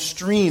form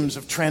streams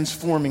of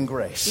transforming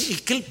grace. y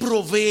que él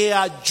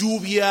provea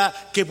lluvia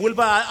que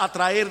vuelva a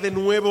traer de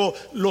nuevo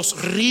los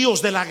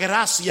ríos de la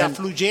gracia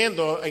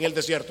fluyendo en el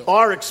desierto.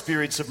 Our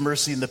experience of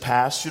mercy in the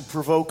past should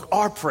provoke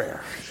our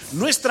prayer.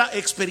 Nuestra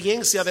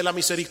experiencia de la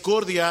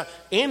misericordia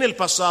en el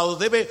pasado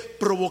debe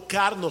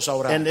provocarnos a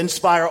orar And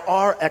inspire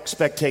our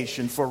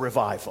expectation for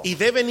revival. y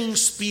deben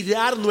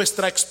inspirar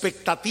nuestra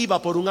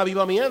expectativa por un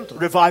avivamiento.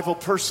 Revival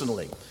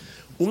personally,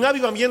 Un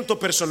avivamiento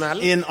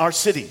personal, in our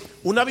city,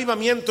 un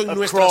avivamiento en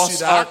nuestra across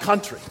ciudad, our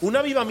country, un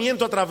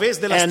avivamiento a través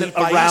de las and del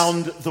país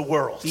around the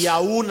world. y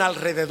aún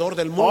alrededor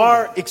del mundo.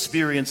 Our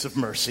experience of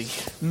mercy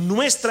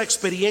Nuestra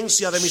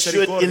experiencia de should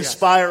misericordia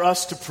inspire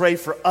us to pray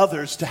for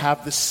others to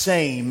have the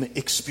same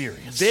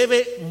experience.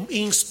 debe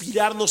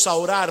inspirarnos a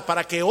orar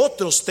para que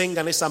otros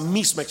tengan esa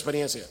misma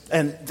experiencia.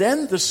 And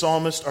then the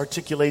psalmist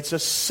articulates a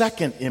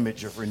second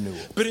image of renewal.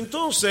 Pero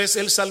entonces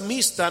el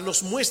salmista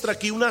nos muestra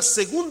aquí una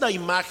segunda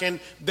imagen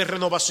de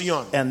renovación.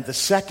 And the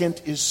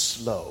second is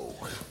slow.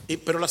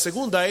 Pero la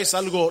segunda es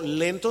algo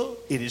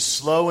lento, It is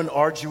slow and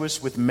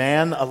arduous, with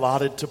man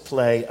allotted to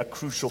play a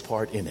crucial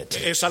part in it.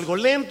 es algo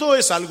lento,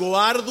 es algo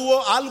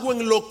arduo, algo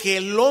en lo que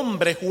el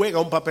hombre juega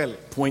un papel.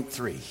 Point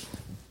 3,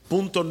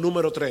 Punto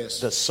número 3.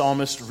 the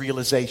psalmist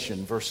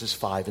realization, verses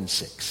 5 and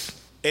 6.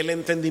 El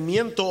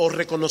entendimiento o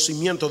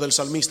reconocimiento del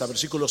salmista,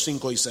 versículos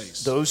 5 y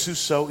 6. Those who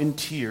sow in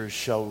tears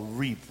shall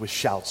reap with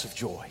shouts of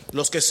joy.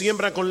 Los que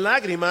siembran con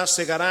lágrimas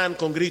segarán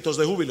con gritos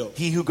de júbilo.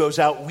 He who goes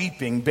out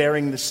weeping,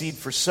 bearing the seed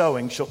for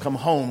sowing, shall come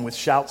home with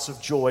shouts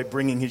of joy,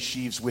 bringing his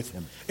sheaves with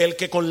him. El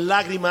que con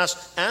lágrimas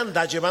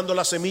anda llevando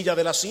la semilla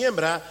de la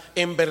siembra,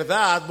 en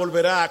verdad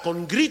volverá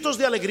con gritos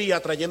de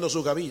alegría trayendo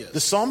sus gavillas. The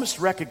psalmist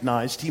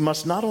recognized he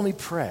must not only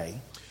pray,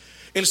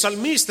 El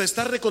salmista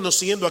está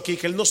reconociendo aquí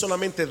que él no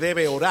solamente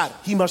debe orar,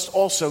 he must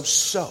also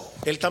sow.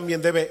 él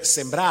también debe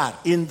sembrar.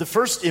 In the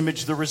first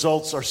image, the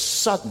results are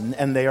sudden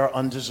and they are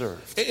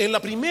undeserved. En la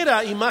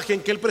primera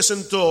imagen que él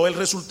presentó, el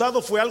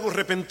resultado fue algo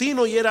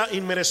repentino y era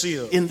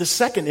inmerecido. In the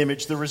second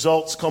image, the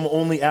results come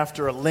only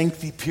after a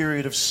lengthy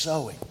period of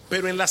sowing.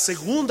 Pero en la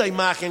segunda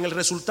imagen, el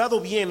resultado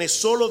viene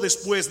solo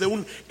después de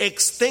un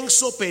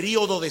extenso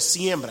periodo de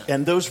siembra.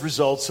 And those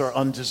results are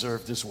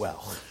undeserved as well.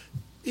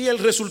 Y el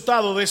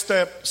resultado de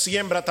esta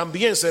siembra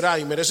también será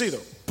inmerecido.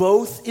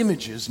 Both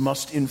images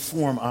must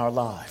inform our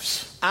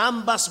lives.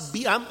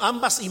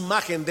 Ambas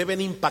imágenes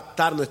deben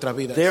impactar nuestras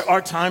vidas. There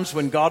are times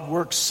when God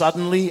works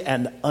suddenly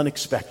and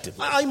unexpectedly.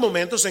 Hay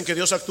momentos en que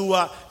Dios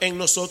actúa en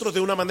nosotros de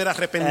una manera And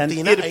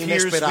repentina it e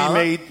appears we inesperada.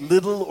 made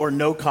little or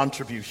no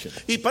contribution.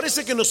 Y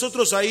parece que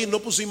nosotros ahí no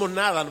pusimos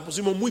nada, no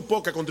pusimos muy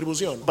poca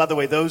contribución. By the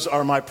way, those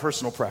are my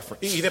personal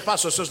preference. Y de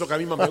paso, eso es lo que a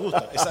mí más me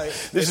gusta.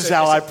 This is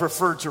how I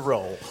prefer to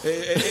roll.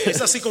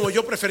 Es así como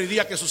yo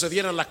preferiría que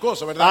sucedieran las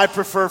cosas, ¿verdad? I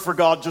prefer for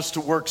God just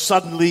to work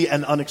suddenly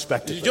and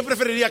unexpectedly. Yo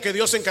preferiría que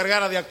Dios se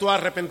encargara de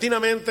actuar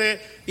repentinamente,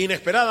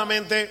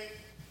 inesperadamente.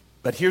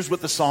 But here's what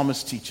the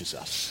psalmist teaches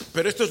us.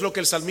 Pero esto es lo que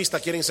el salmista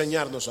quiere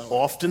enseñarnos ahora.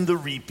 Often the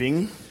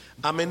reaping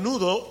A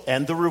menudo,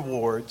 and the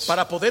rewards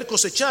para poder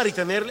cosechar y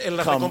tener en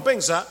la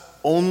recompensa,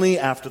 only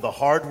after the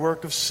hard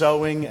work of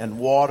sowing and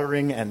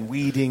watering and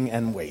weeding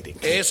and waiting.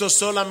 eso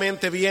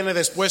solamente viene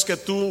después que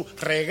tú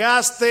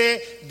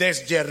regaste,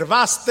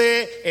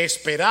 deshiervaste,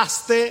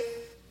 esperaste.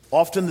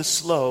 Often the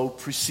slow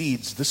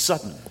precedes the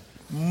sudden.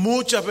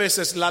 Muchas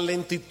veces la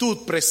lentitud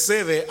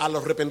precede a lo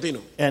repentino.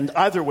 And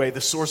either way,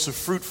 the source of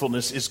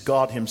fruitfulness is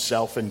God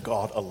himself and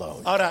God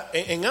alone. Ahora,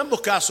 en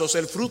ambos casos,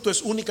 el fruto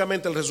es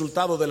únicamente el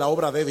resultado de la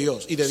obra de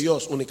Dios y de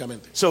Dios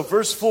únicamente. So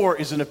verse 4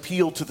 is an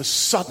appeal to the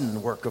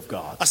sudden work of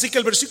God. Así que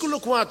el versículo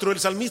 4, el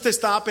salmista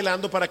está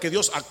apelando para que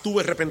Dios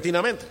actúe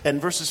repentinamente.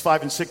 And verses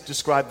 5 and 6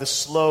 describe the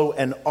slow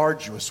and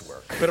arduous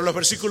work, Pero los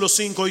versículos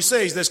 5 y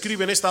 6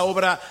 describen esta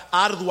obra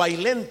ardua y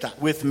lenta,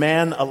 with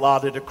man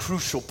allotted a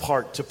crucial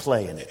part to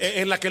play in it.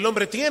 en la que el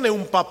hombre tiene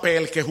un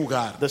papel que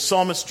jugar. The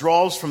psalmist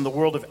draws from the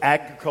world of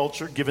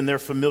agriculture, given their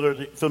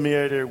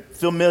familiarity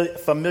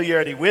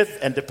with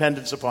and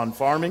dependence upon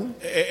farming.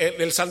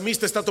 El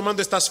salmista está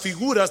tomando estas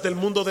figuras del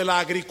mundo de la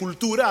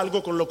agricultura,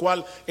 algo con lo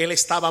cual él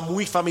estaba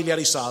muy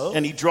familiarizado.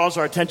 And he draws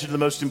our attention to the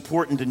most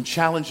important and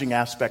challenging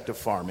aspect of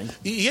farming.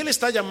 Y él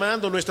está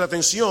llamando nuestra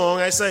atención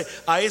a ese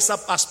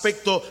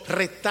aspecto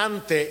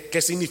retante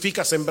que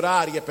significa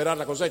sembrar y esperar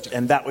la cosecha.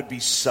 And that would be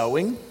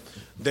sowing.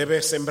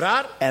 Debes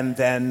sembrar And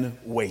then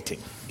waiting.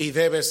 y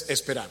debes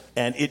esperar.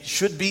 And it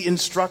should be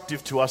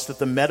instructive to us that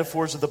the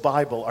metaphors of the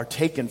Bible are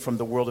taken from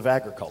the world of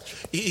agriculture.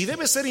 Y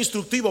debe ser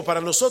instructivo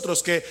para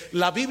nosotros que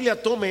la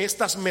Biblia tome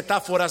estas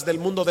metáforas del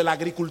mundo de la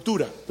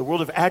agricultura, The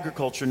world of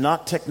agriculture,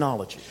 not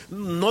technology.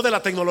 no de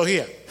la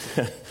tecnología.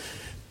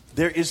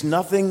 There is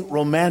nothing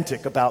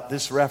romantic about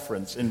this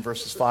reference in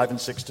verses 5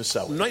 and 6 to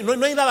sowing. No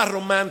hay nada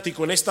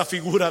romántico en esta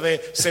figura de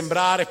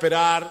sembrar,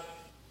 esperar.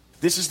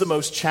 This is the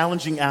most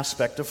challenging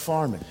aspect of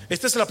farming.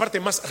 Esta es la parte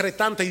más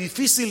retante y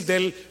difícil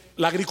de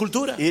la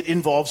agricultura. It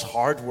involves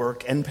hard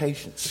work and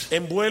patience.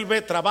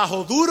 Envuelve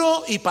trabajo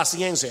duro y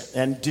paciencia.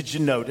 And did you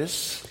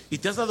notice? ¿Y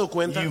te has dado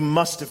cuenta? You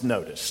must have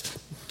noticed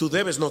Tú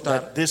debes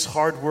notar that this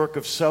hard work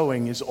of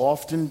sowing is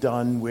often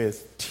done with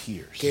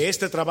tears. que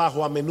este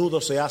trabajo a menudo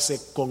se hace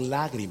con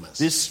lágrimas.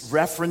 This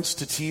reference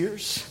to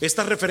tears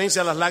Esta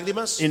referencia a las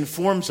lágrimas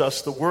informs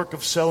us the work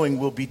of sowing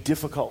will be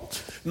difficult.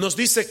 nos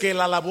dice que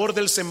la labor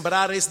del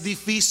sembrar es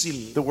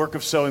difícil. The work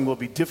of sowing will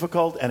be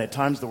difficult, and at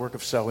times the work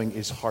of sowing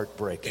is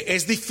heartbreaking.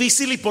 Es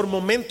difícil y por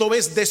momento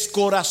es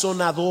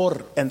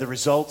descorazonador. And the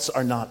results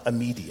are not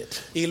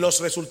immediate. Y los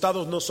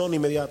resultados no son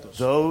inmediatos.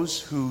 Those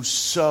who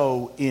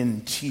sow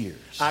in tears,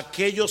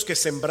 Aquellos que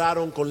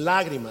sembraron con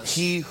lágrimas,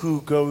 he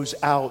who goes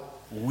out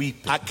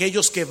weeping.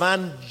 aquellos que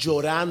van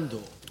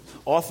llorando.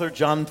 Author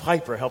John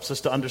Piper helps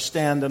us to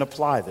understand and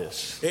apply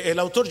this El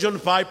autor John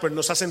Piper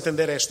nos hace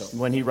entender esto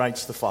when he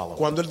writes the following.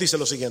 cuando él dice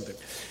lo siguiente.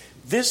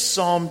 This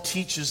psalm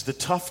teaches the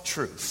tough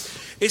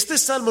truth Este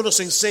salmo nos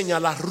enseña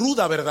la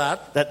ruda verdad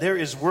that there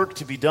is work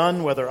to be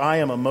done whether I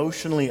am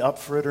emotionally up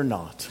for it or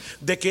not.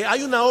 de que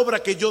hay una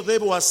obra que yo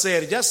debo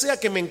hacer, ya sea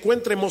que me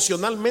encuentre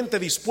emocionalmente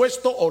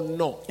dispuesto o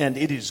no. And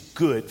it is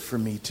good for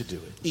me to do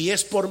it. Y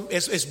es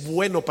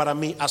bueno para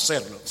mí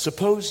hacerlo.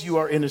 Suppose you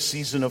are in a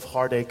season of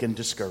heartache and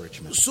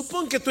discouragement,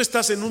 Supón que tú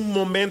estás en un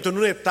momento, en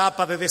una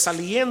etapa de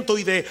desaliento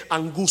y de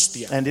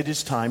angustia. and it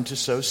is time to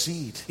sow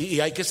seed. Y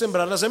hay que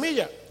sembrar la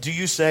semilla. Do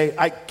you say,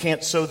 I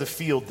can't sow the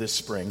field this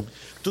spring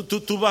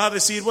Tú vas a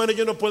decir, bueno,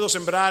 yo no puedo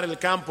sembrar el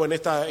campo en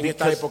esta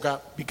época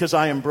because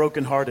I am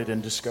brokenhearted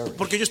and discouraged?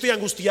 porque yo estoy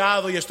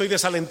angustiado y estoy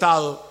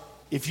desalentado.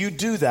 If you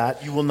do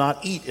that, you will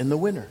not eat in the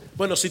winter.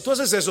 Bueno, si tú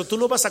haces eso, tú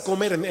no vas a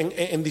comer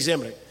en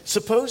diciembre.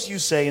 Suppose you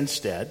say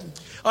instead,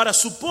 Ahora,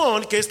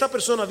 supón que esta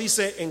persona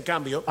dice, en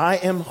cambio,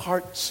 I am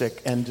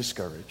heartsick and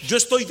discouraged. yo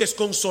estoy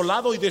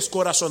desconsolado y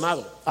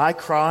descorazonado. I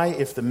cry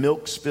if the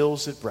milk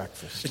spills at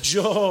breakfast.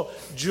 Yo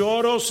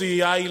lloro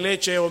si hay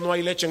leche o no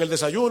hay leche en el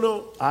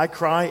desayuno. I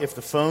cry if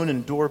the phone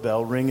and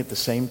doorbell ring at the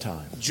same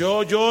time.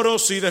 Yo lloro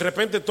si de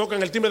repente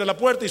tocan el timbre de la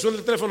puerta y suena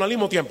el teléfono al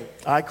mismo tiempo.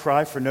 I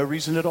cry for no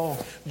reason at all.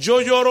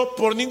 Yo lloro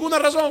por ninguna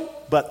razón,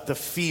 But the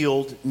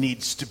field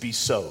needs to be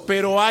sowed.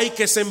 pero hay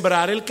que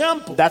sembrar el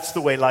campo. That's the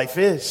way life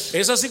is.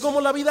 Es así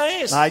como la vida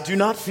es. I do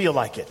not feel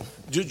like it,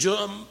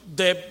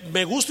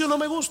 Me guste o no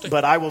me guste.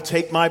 but I will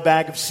take my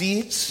bag of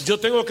seeds Yo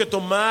tengo que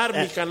tomar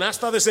mi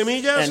canasta de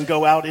semillas and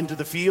go out into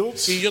the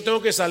fields, y yo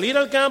tengo que salir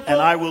al campo and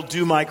I will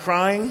do my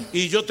crying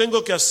y yo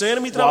tengo que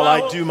hacer mi while I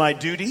trabajo. do my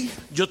duty.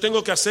 Yo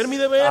tengo que hacer mi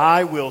deber.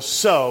 I will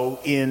sow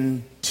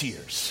in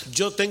tears.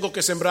 Yo tengo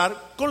que sembrar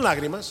con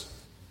lágrimas.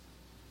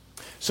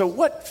 So,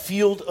 what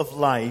field of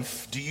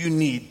life do you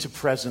need to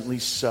presently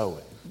sow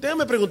in?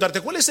 Déjame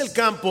preguntarte, ¿cuál es el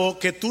campo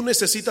que tú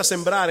necesitas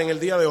sembrar en el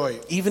día de hoy?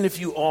 Even if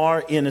you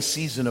are in a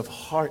season of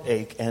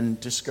heartache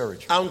and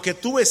discouragement, Aunque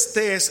tú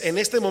estés en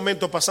este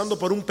momento pasando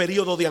por un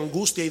periodo de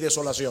angustia y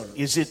desolación,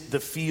 is it the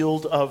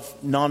field of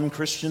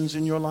non-Christians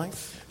in your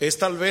life? ¿es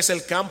tal vez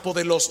el campo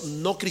de los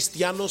no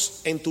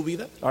cristianos en tu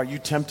vida? Are you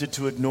tempted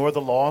to ignore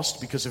the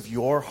lost because of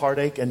your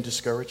heartache and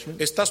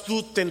discouragement? ¿Estás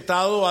tú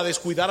tentado a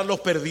descuidar a los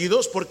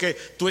perdidos porque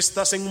tú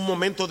estás en un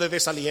momento de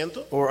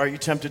desaliento? Or are you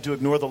tempted to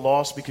ignore the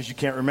lost because you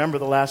can't remember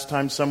the last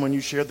time someone you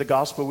shared the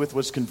gospel with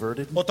was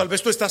converted? O tal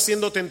vez tú estás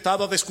siendo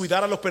tentado a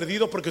descuidar a los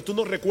perdidos porque tú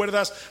no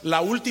recuerdas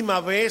la última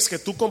vez que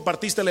tú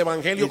compartiste el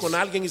evangelio con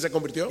alguien y se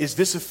convirtió. Is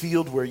this a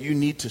field where you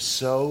need to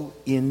sow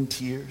in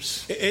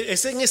tears?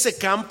 ¿Es en ese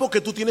campo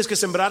que tú tienes que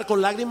sembrar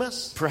con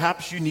lágrimas?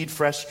 Perhaps you need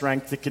fresh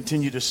strength to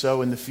continue to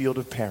sow in the field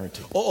of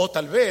parenting. O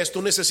tal vez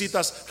tú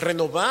necesitas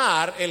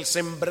renovar el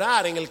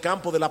sembrar en el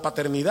campo de la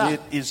paternidad. It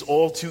is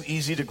all too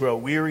easy to grow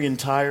weary and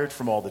tired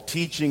from all the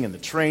teaching and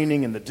the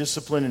training and the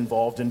discipline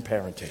involved in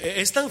parenting.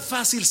 Es tan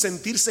fácil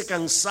sentirse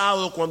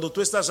cansado cuando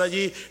tú estás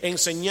allí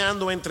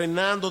enseñando,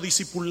 entrenando,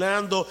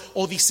 discipulando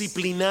o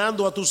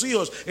disciplinando a tus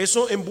hijos.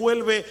 Eso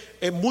envuelve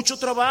mucho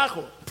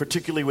trabajo,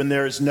 Particularly when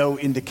there is no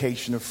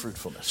indication of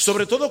fruitfulness.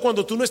 sobre todo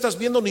cuando tú no estás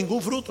viendo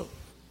ningún fruto.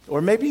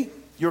 Or maybe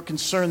your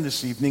concern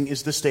this evening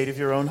is the state of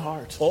your own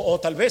heart. O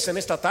tal vez en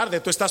esta tarde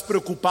tú estás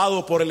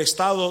preocupado por el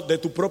estado de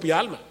tu propia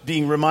alma.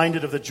 Being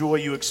reminded of the joy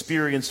you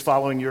experienced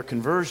following your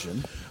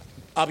conversion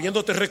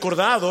Habiéndote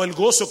recordado el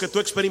gozo que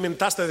tú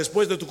experimentaste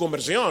después de tu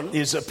conversión,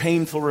 is a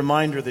painful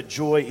reminder that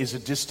joy is a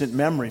distant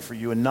memory for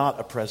you and not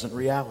a present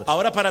reality.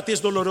 ahora para ti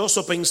es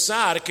doloroso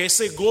pensar que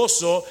ese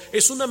gozo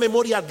es una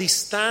memoria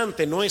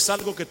distante, no es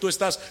algo que tú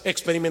estás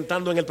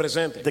experimentando en el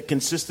presente. The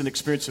consistent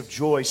experience of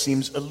joy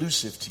seems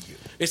elusive to you.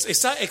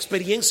 Esa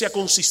experiencia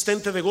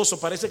consistente de gozo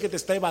parece que te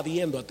está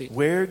evadiendo a ti.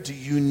 Where do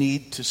you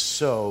need to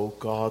sow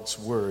God's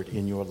word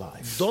in your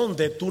life?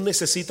 ¿Dónde tú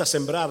necesitas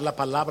sembrar la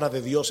palabra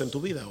de Dios en tu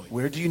vida hoy?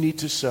 Where do you need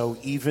to sow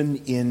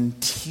even in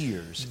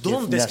tears? if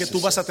 ¿Dónde es que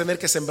tú vas a necessary? tener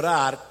que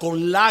sembrar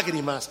con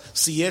lágrimas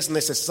si es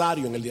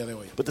necesario en el día de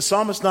hoy? But the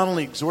psalmist not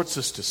only exhorts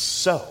us to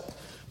sow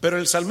Pero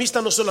el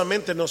salmista no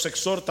solamente nos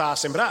exhorta a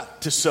sembrar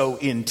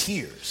in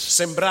tears,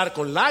 sembrar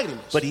con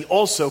lágrimas, but he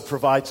also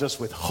provides us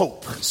with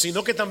hope.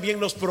 sino que también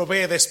nos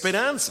provee de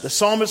esperanza. The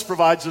psalmist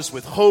provides us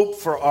with hope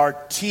for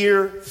our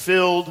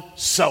tear-filled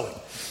sowing.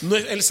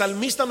 El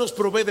salmista nos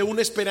provee de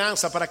una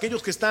esperanza para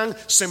aquellos que están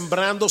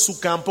sembrando su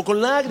campo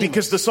con lágrimas.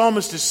 Because the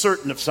psalmist is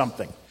certain of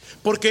something.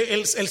 Porque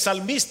el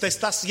salmista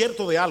está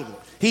cierto de algo.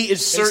 He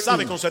is Él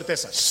sabe con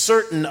certeza.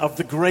 certain of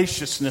the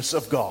graciousness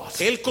of God.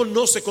 Él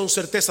conoce con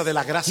certeza de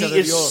la gracia He de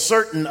is Dios.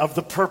 certain of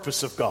the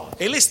purpose of God.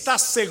 Él está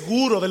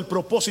seguro del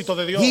propósito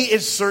de Dios. He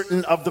is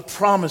certain of the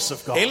promise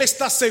of God. Él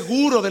está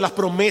seguro de las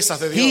promesas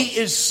de Dios. He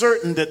is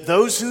certain that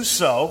those who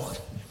sow,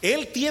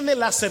 Él tiene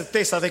la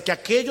certeza de que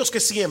aquellos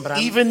que siembran,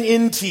 even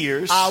in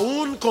tears,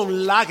 aún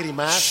con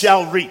lágrimas,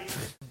 shall reap.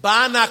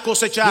 van a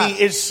cosechar.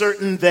 He is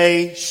certain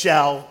they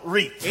shall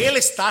reap. Él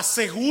está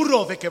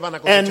seguro de que van a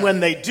And cosechar. when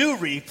they do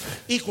reap,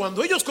 Y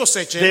cuando ellos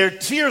cosechen, their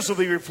tears will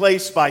be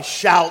replaced by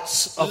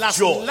shouts of las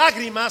joy.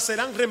 lágrimas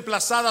serán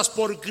reemplazadas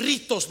por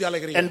gritos de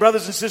alegría. And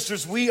brothers and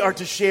sisters, we are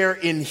to share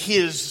in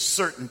his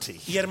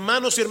certainty. Y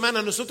hermanos y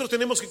hermanas, nosotros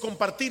tenemos que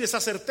compartir esa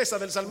certeza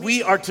del salmista.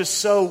 We are to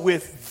sow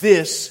with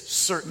this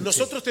certainty.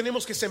 Nosotros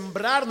tenemos que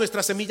sembrar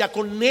nuestra semilla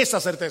con esa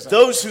certeza.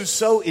 Those who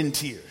sow in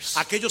tears,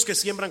 Aquellos que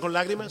siembran con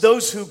lágrimas,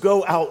 those who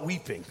go out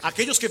weeping,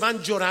 aquellos que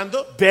van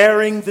llorando,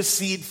 bearing the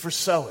seed for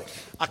sowing,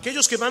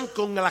 aquellos que van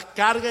con la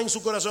carga en su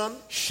corazón,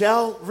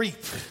 shall reap.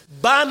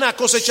 van a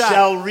cosechar.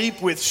 Shall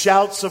reap with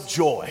shouts of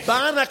joy.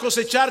 Van a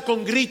cosechar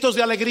con gritos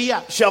de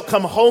alegría. Shall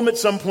come home at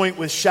some point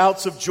with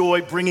shouts of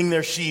joy, bringing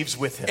their sheaves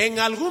with him. En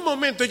algún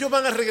momento ellos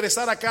van a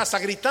regresar a casa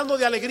gritando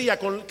de alegría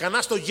con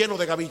canastos llenos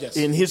de gavillas.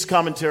 In his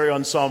commentary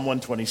on Psalm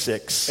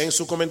 126, En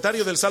su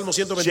comentario del Salmo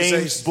James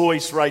 126,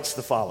 Boyce writes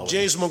the following: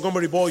 James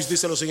Montgomery Boyce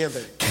dice lo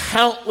siguiente: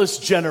 countless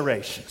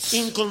generations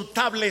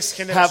incontables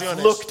have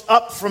generaciones looked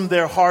up from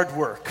their hard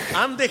work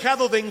han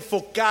dejado de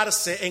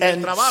enfocarse en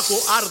el trabajo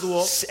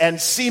arduo and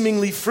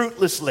seemingly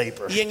fruitless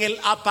labor, y en el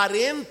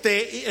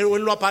aparente, o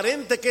en lo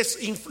aparente que es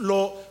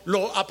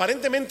lo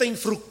aparentemente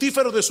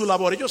infructífero de su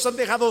labor. Ellos han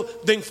dejado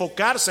de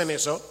enfocarse en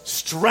eso,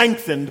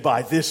 strengthened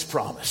by this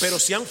promise. pero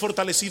se han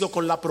fortalecido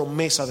con la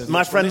promesa de Dios. My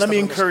con friend, esta let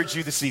me promesa. encourage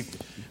you this evening.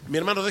 Mi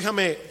hermano,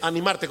 déjame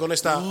animarte con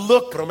esta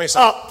Look promesa.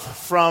 up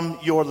from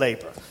your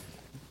labor.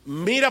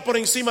 Mira por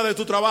encima de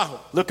tu trabajo.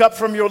 Look up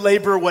from your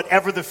labor,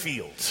 whatever the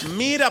field.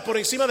 Mira por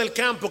encima del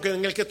campo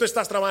en el que tú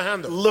estás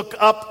trabajando. Look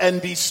up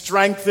and be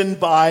strengthened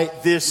by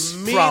this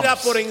Mira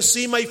promise. por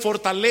encima y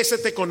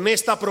fortalécete con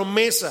esta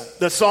promesa.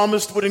 The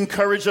psalmist would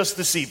encourage us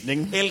this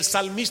evening. El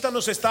salmista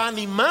nos está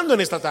animando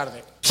en esta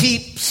tarde.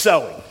 Keep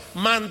sowing.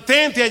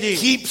 Mantente allí.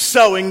 Keep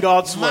sowing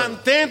God's word.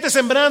 Mantente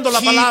sembrando la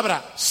Keep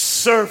palabra.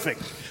 serving,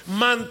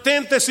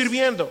 Mantente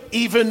sirviendo.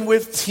 even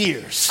with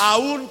tears,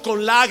 Aún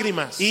con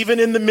lágrimas. even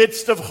in the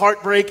midst of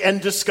heartbreak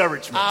and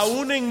discouragement.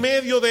 Aún en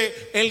medio de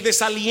el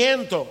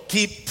desaliento.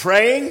 Keep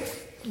praying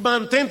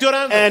Mantente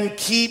orando. and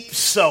keep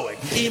sowing.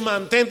 Y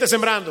mantente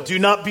sembrando. Do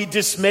not be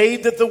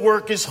dismayed that the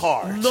work is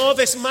hard. No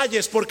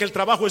desmayes porque el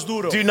trabajo es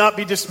duro. Do not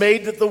be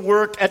dismayed that the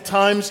work at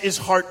times is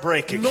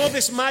heartbreaking. No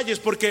desmayes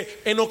porque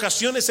en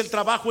ocasiones el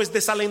trabajo es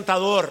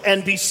desalentador.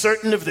 And be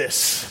certain of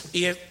this: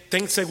 Y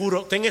ten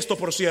seguro, ten esto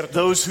por cierto.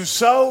 those who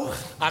sow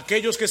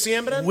Aquellos que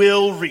siembran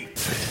will reap.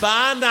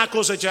 van a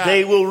cosechar.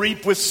 They will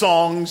reap with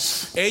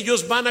songs.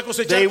 Ellos van a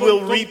cosechar They will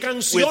con reap with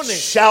canciones.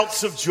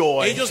 shouts of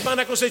joy. Ellos van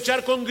a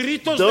cosechar con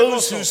gritos de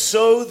Those gozo. who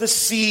sow the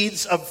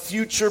seeds of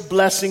future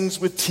blessings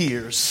with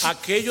tears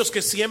Aquellos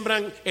que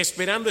siembran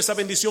esperando esa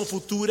bendición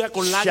futura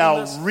con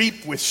shall lágrimas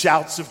reap with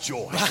shouts of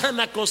joy. van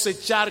a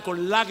cosechar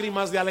con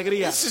lágrimas de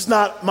alegría. This is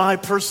not my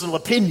personal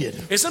opinion.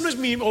 Esa no es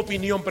mi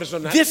opinión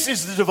personal. This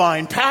is the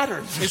divine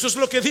pattern. Eso es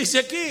lo que dice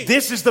aquí.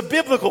 This is the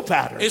biblical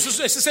pattern. Ese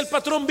es el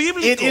patrón It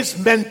bíblico. is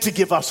meant to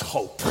give us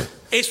hope.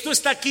 Esto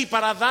está aquí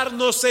para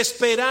darnos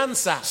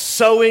esperanza.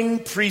 Sowing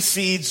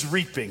precedes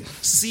reaping.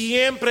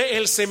 Siempre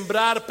el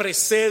sembrar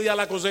precede a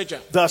la cosecha.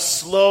 The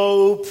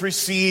slow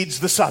precedes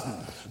the sudden.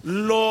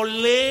 Lo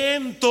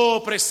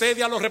lento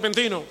precede a lo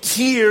repentino.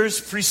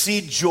 Tears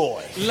precede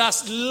joy.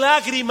 Las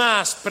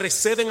lágrimas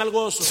preceden al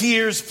gozo.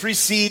 Tears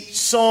precede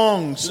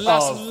songs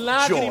Las of joy.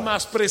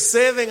 lágrimas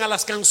preceden a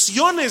las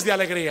canciones de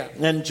alegría.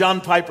 And John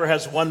Piper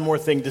has one more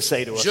thing to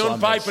say to us John on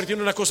Piper this.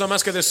 tiene una cosa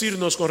más que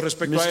decirnos con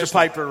respecto a Mr. esto.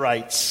 Piper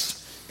writes,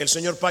 El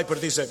señor Piper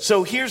dice,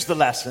 so here's the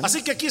lesson.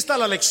 así que aquí está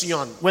la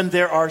lección. When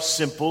there are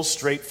simple,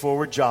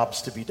 straightforward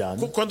jobs to be done,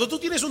 Cuando tú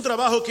tienes un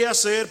trabajo que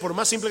hacer, por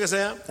más simple que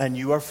sea, and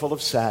you are full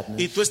of sadness,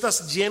 y tú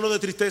estás lleno de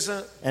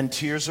tristeza, and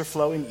tears are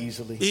flowing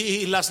easily,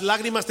 y las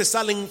lágrimas te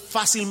salen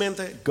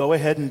fácilmente, go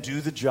ahead and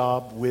do the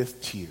job with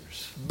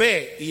tears.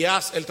 ve y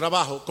haz el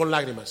trabajo con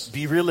lágrimas.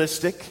 Be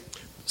realistic.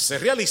 Sé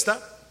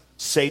realista,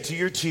 Say to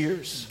your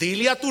tears,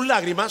 dile a tus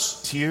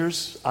lágrimas,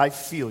 tears, I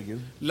feel you.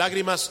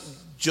 lágrimas,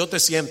 yo te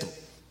siento.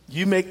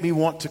 You make me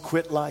want to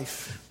quit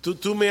life.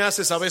 Tú me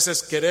haces a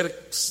veces querer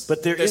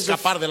But there is a-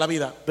 escapar de la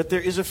vida. But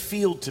there is a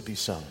field to be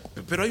sown,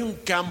 Pero hay un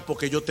campo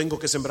que yo tengo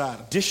que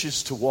sembrar.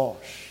 dishes to wash,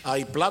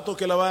 Hay plato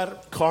que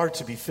lavar, car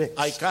to be fixed,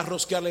 hay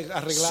carros que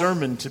arreglar,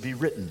 sermon to be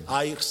written.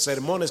 hay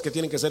sermones que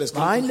tienen que ser I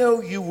escritos.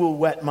 know you will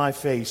wet my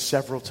face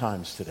several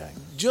times today,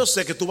 Yo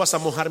sé que tú vas a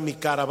mojar mi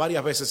cara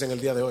varias veces en el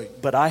día de hoy,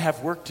 but I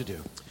have work to do,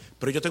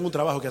 pero yo tengo un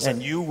trabajo que hacer.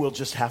 and you will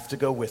just have to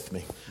go with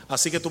me,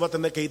 Así que tú vas a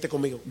tener que irte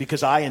conmigo,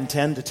 because I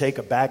intend to take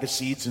a bag of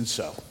seeds and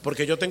sow.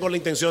 porque yo tengo la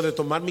intención de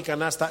tomar mi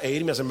canasta e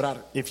irme a sembrar.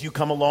 If you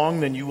come along,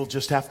 then you will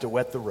just have to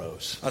wet the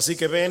rows. Así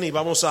que ven y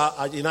vamos a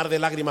llenar de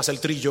lágrimas el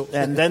trillo.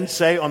 And then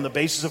say, on the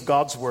basis of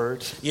God's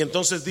word, Y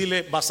entonces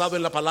dile, basado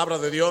en la palabra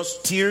de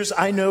Dios, tears,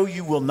 I know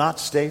you will not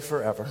stay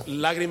forever.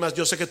 lágrimas,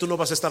 yo sé que tú no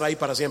vas a estar ahí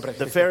para siempre.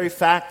 The very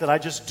fact that I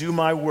just do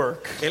my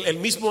work El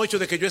mismo hecho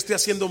de que yo esté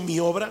haciendo mi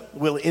obra,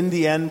 will in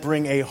the end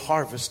bring a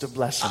harvest of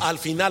blessing. al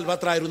final va a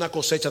traer una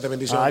cosecha de I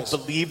bendiciones.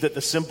 believe that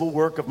the simple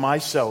work of my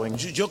sowing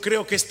Yo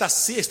creo que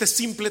este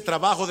simple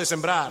trabajo de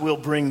sembrar will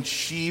bring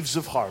sheaves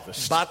of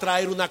harvest, va a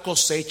traer una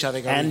cosecha de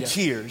and gavilla.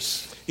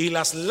 tears Y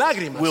las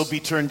lágrimas will be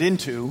turned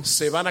into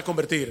se van a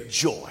convertir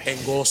joy.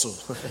 en gozo.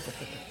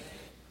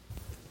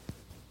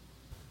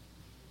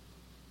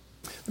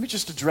 Let me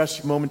just address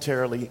you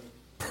momentarily,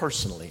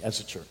 personally, as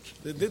a church.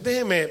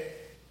 Déjeme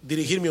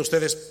dirigirme a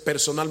ustedes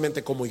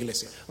personalmente como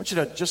iglesia. I want you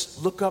to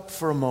just look up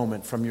for a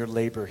moment from your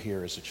labor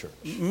here as a church.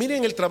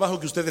 Miren el trabajo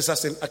que ustedes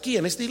hacen aquí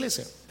en esta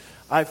iglesia.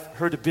 I've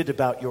heard a bit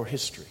about your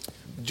history,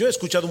 Yo he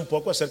escuchado un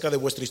poco acerca de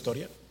vuestra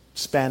historia,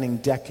 spanning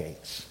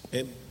decades.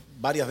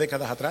 varias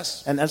décadas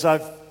atrás, And as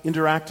I've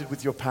interacted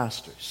with your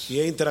pastors, y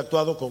he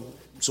interactuado con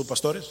sus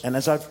pastores. and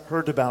as I've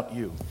heard about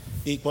you,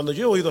 Y cuando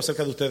yo he oído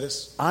acerca de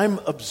ustedes, I'm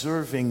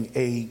observing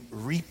a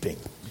reaping.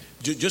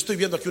 yo estoy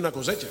viendo aquí una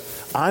cosecha.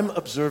 I'm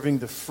observing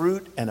the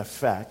fruit and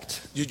effect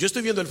Yo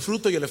estoy viendo el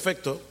fruto y el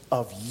efecto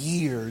of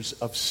years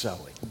of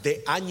sowing.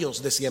 de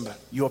años de siembra.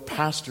 Your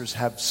pastors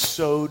have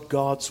sowed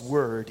God's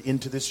word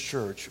into this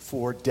church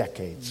for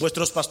decades.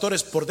 Vuestros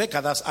pastores por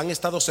décadas han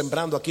estado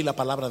sembrando aquí la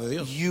palabra de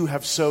Dios. You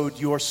have sowed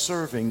your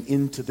serving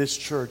into this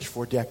church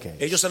for decades.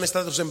 Ellos han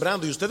estado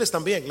sembrando y ustedes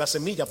también la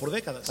semilla por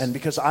décadas. And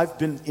because I've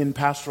been in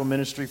pastoral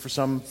ministry for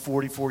some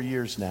 44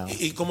 years now,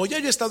 Y como ya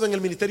yo he estado en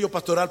el ministerio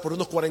pastoral por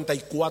unos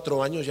 44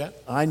 años ya,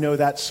 I know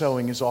that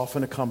sowing is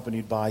often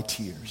accompanied by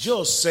tears.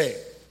 yo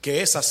sé que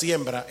esa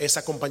siembra es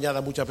acompañada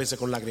muchas veces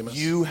con lágrimas.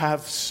 You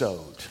have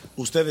sowed.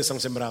 Ustedes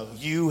han sembrado,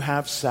 You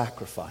have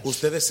sacrificed.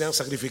 ustedes se han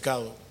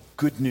sacrificado.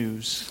 Good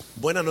news,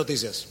 Buenas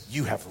noticias,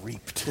 you have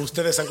reaped.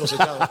 ustedes han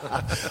cosechado.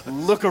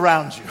 Look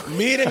around you.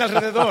 Miren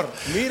alrededor,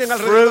 miren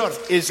alrededor.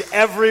 Fruit is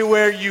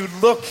everywhere you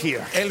look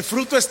here. El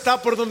fruto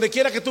está por donde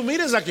quiera que tú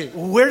mires aquí.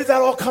 Where did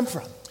that all come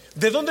from?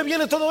 ¿De dónde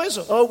viene todo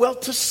eso? Oh, well,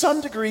 to some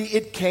degree,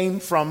 it came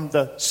from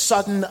the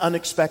sudden,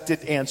 unexpected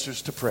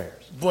answers to prayers.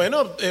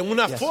 Bueno, en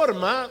una Yes.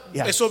 forma,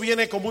 Yeah. eso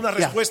viene como una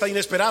Yeah. respuesta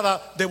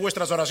inesperada de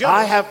vuestras I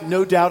oraciones. have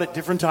no doubt at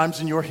different times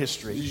in your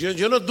history,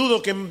 Yo no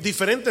dudo que en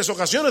diferentes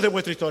ocasiones de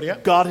vuestra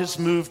historia, God has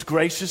moved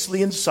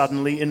graciously and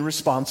suddenly in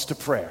response to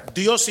prayer.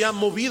 Dios se ha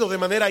movido de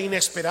manera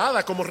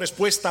inesperada como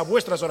respuesta a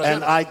vuestras And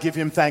oraciones. I give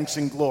him thanks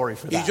and glory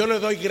for Y yo that. le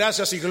doy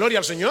gracias y gloria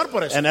al Señor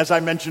por eso. And as I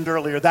mentioned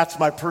earlier, that's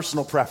my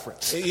personal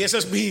preference. Y esa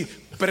es mi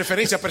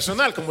preferencia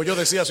personal, como yo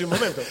decía hace un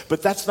momento.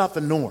 But that's not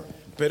the norm.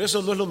 Pero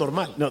eso no es lo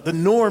normal. No, the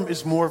norm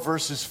is more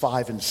verses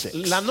 5 and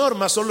 6. La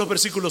norma son los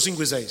versículos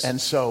 5 y 6. And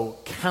so,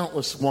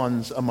 countless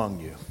ones among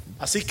you,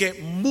 Así que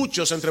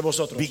muchos entre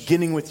vosotros,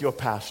 beginning with your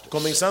pastors,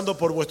 comenzando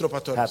por vuestros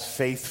have pastores,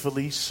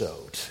 faithfully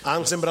sowed,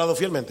 han sembrado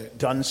fielmente.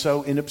 done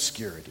so in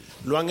obscurity,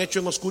 Lo han hecho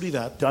en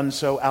oscuridad, done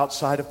so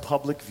outside of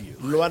public view,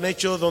 lo han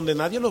hecho donde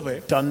nadie lo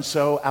ve, done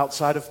so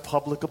outside of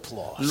public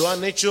applause, lo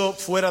han hecho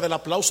fuera del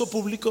aplauso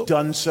público,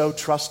 done so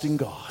trusting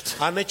God,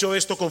 han hecho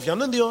esto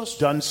confiando en Dios,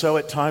 done so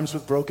at times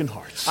with broken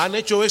hearts, han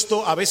hecho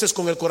esto a veces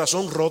con el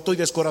corazón roto y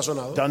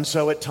descorazonado, done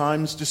so at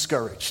times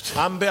discouraged.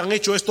 han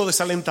hecho esto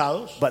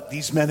desalentados, But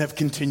these men have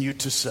continued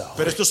to sow,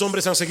 pero estos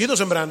hombres han seguido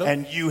sembrando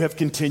and you have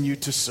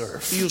continued to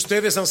serve. y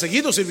ustedes han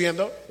seguido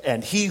sirviendo,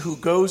 And he who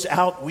goes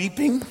out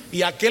weeping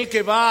y aquel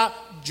que va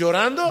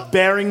llorando,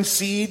 bearing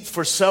seed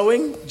for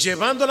sowing,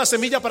 llevando la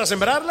semilla para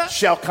sembrarla,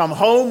 shall come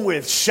home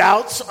with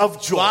shouts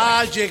of joy, va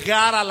a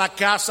llegar a la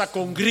casa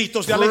con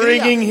gritos de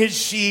alegría. bringing his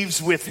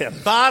sheaves with him.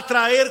 Va a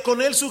traer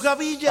con él sus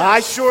gavillas.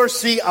 I sure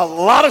see a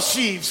lot of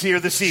sheaves here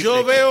this Yo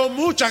evening. veo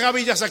muchas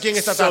gavillas aquí en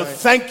esta So tarde.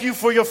 thank you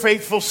for your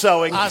faithful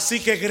sowing, Así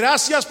que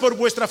gracias por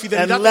vuestra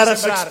fidelidad and let de us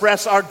sembrar.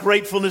 express our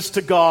gratefulness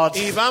to God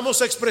Y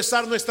vamos a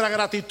expresar nuestra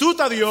gratitud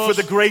a for Dios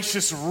the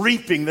gracious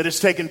reaping that has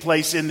taken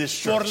place in this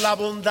por church. la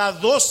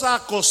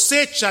bondadosa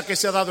cosecha que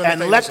se ha dado en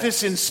And esta let iglesia.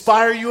 this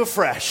inspire you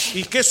afresh.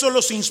 Y que eso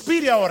los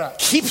inspire ahora.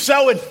 Keep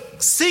sowing.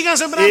 Sigan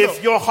sembrando.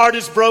 If your heart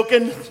is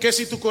broken, Que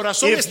si tu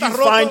corazón if está you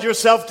find roto,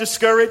 yourself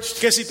discouraged,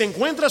 que si te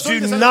encuentras hoy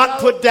do desanimado, not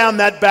put down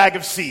that bag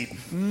of seed.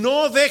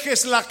 no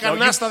dejes la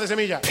canasta de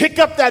semilla. Pick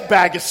up that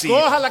bag of seed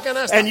Coja la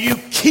canasta and you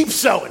keep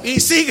sowing.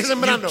 y sigue You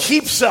sembrando.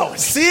 keep sowing.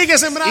 Sigue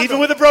sembrando. Even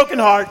with a broken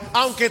heart,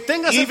 Aunque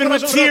tengas el even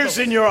with corazón tears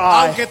roto, in your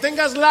eye, aunque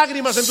tengas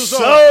lágrimas en tus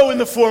ojos, sow in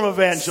the form of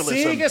evangelism.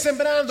 sigue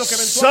sembrando que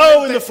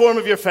Sow in the eventualmente form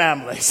of your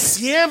family.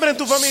 siembra en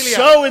tu familia,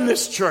 Sow in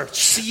this church.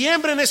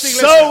 siembra en esta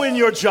Sow iglesia, in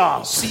your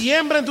job.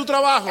 siembra en tu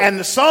trabajo. And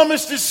the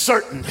psalmist is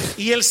certain,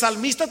 Y el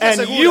salmista te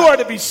and you are asegura,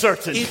 to be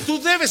certain, y tú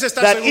debes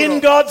estar that in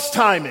seguro God's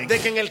timing, de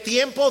que en el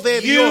tiempo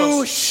de you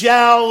Dios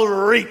shall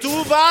reap.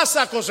 tú vas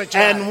a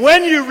cosechar. And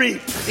when you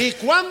reap, Y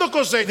cuando the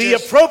coseches,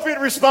 appropriate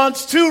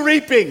response to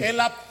reaping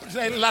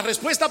la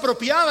respuesta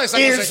apropiada a esa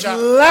is cosecha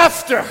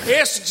laughter.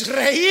 es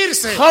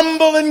reírse.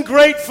 Humble and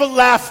grateful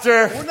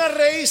laughter Una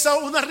risa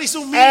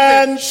humilde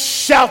and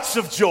shouts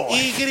of joy.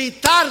 y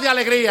gritar de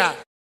alegría.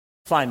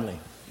 Finally,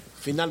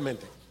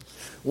 Finalmente,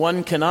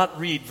 one cannot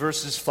read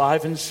verses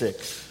 5 and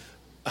 6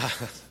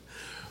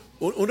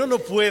 uno no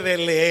puede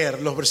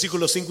leer los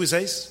versículos 5 y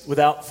 6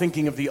 without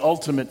thinking of the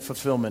ultimate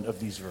fulfillment of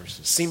these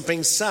verses sin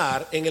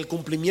pensar en el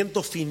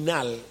cumplimiento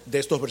final de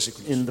estos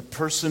versículos, in the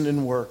person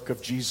and work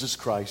of Jesus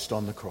Christ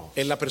on the cross.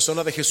 en la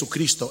persona de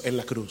Jesucristo en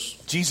la cruz.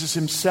 Jesus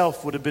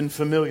himself would have been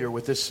familiar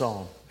with this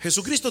psalm.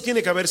 Jesucristo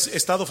tiene que haber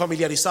estado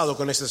familiarizado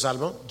con este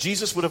salmo.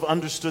 Jesus would have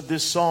understood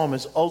this psalm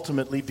as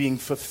ultimately being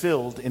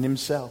fulfilled in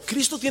himself.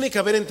 Cristo tiene que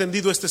haber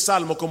entendido este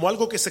salmo como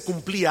algo que se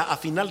cumplía a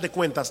final de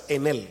cuentas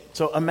en él.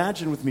 So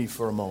imagine with me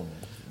for a moment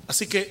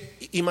Así que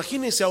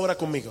imagínense ahora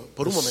conmigo,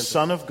 por un the momento,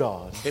 Son of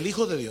God el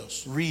Hijo de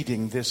Dios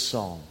reading this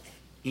psalm,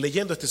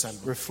 leyendo este salmo,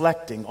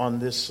 reflecting on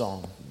this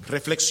psalm,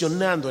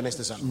 reflexionando en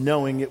este salmo,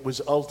 knowing it was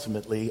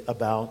ultimately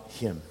about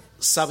him.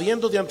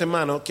 sabiendo de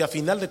antemano que a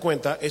final de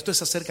cuentas esto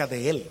es acerca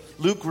de él.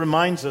 Luke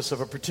reminds us of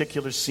a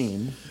particular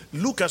scene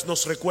Lucas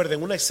nos recuerda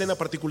en una escena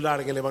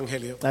particular en el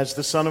Evangelio, as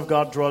the Son of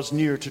God draws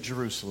near to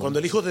Jerusalem. cuando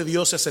el Hijo de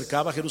Dios se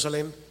acercaba a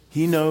Jerusalén.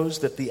 He knows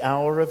that the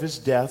hour of his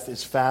death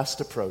is fast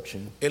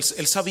approaching. Él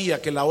sabía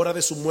que la hora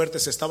de su muerte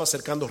se estaba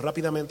acercando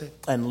rápidamente,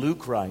 And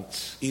Luke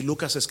writes, y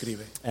Lucas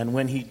escribe, and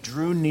when he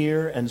drew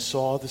near and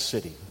saw the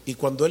city, y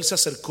cuando él se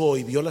acercó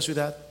y vio la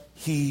ciudad,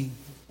 he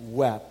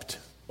wept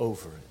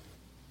over it.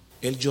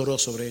 él lloró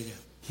sobre ella.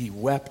 He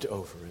wept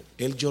over it,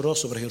 Él lloró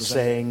sobre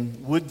Jerusalén.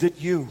 saying, would that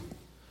you,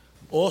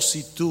 Oh,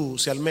 si tú,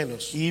 si al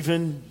menos,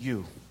 even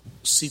you,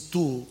 si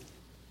tú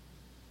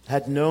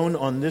had known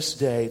on this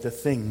day the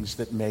things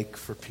that make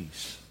for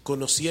peace.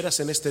 conocieras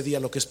en este día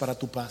lo que es para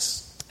tu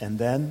paz. And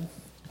then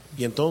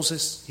Y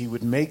entonces he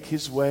would make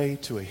his way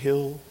to a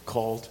hill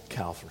called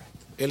Calvary.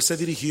 él se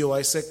dirigió a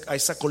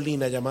esa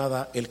colina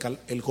llamada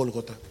el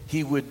Gólgota.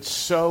 He would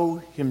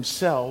sow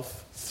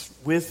himself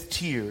with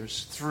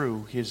tears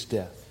through his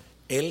death.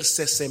 Él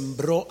se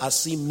sembró a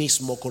sí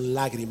mismo con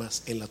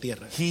lágrimas en la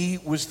tierra. He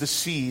was the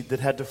seed that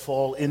had to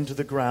fall into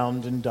the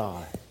ground and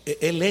die,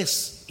 Él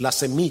es la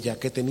semilla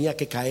que tenía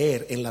que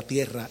caer en la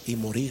tierra y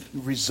morir,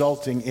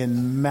 resulting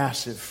in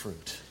massive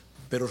fruit.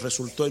 pero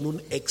resultó en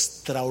un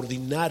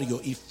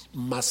extraordinario y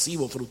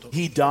masivo fruto.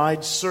 He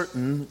died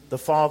certain the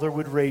Father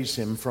would raise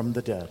him from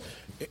the dead.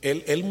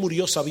 Él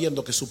murió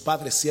sabiendo que su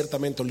padre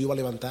ciertamente lo iba a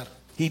levantar.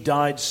 He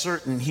died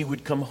certain he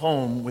would come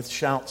home with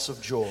shouts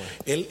of joy.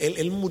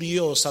 Él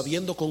murió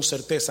sabiendo con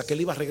certeza que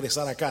él iba a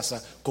regresar a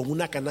casa con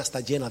una canasta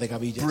llena de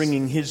gavillas,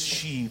 Bringing his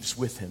sheaves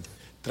with him,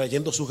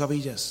 trayendo sus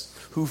gavillas.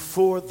 who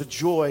for the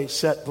joy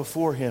set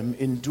before him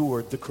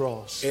endured the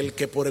cross. El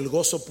que por el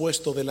gozo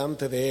puesto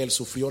delante de él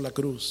sufrió la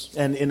cruz.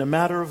 And in a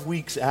matter of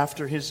weeks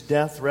after his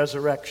death,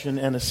 resurrection,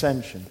 and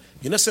ascension,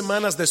 Y unas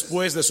semanas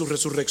después de su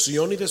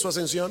resurrección y de su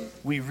ascensión,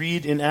 we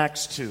read in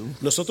Acts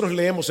 2 nosotros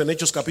leemos en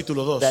Hechos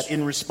capítulo 2 that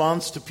in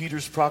response to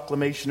Peter's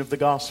proclamation of the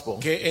gospel,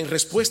 que en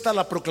respuesta a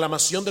la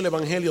proclamación del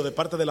Evangelio de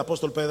parte del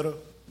apóstol Pedro,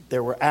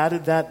 there were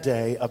added that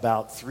day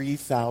about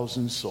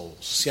 3,000 souls.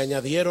 se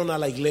añadieron a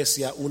la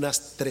iglesia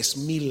unas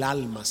 3,000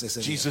 almas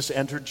ese día. Jesus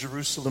entered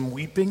Jerusalem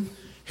weeping,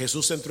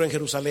 Jesús entró en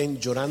Jerusalén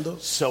llorando,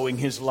 sowing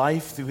his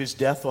life through his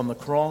death on the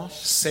cross,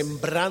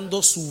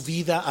 sembrando su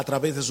vida a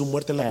través de su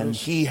muerte en la and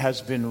cruz. he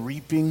has been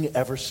reaping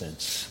ever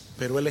since.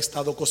 Pero él ha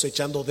estado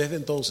cosechando desde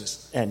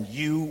entonces, And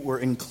you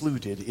were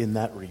included in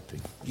that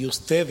reaping. y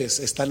ustedes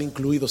están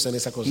incluidos en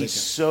esa He cosecha.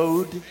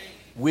 sowed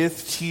with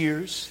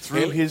tears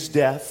through Él- his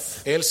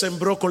death, Él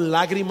sembró con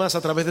lágrimas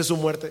a través de su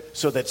muerte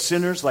so that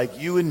sinners like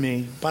you and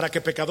me para que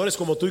pecadores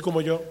como tú y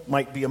como yo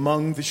might be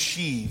among the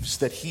sheaves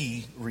that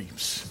he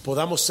reaps.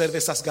 podamos ser de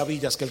esas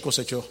gavillas que Él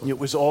cosechó. It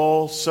was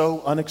all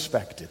so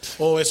unexpected,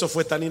 Oh, eso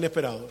fue tan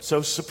inesperado,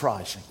 so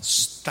surprising,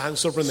 tan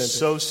sorprendente,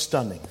 so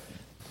stunning.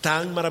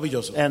 tan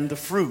maravilloso. And the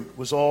fruit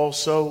was all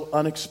so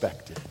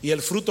unexpected, Y el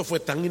fruto fue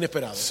tan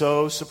inesperado,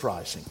 so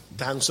surprising,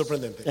 tan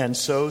sorprendente, and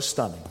so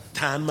stunning,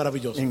 tan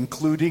maravilloso,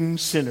 including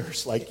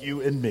sinners like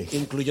you and me.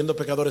 incluyendo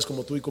pecadores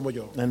como tú y como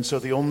yo. And so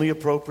the only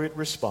appropriate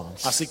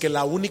response Así que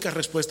la única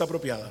respuesta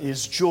apropiada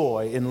is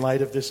joy in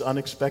light of this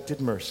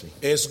unexpected mercy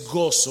es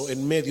gozo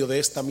en medio de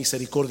esta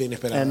misericordia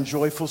inesperada and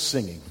joyful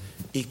singing,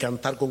 y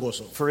cantar con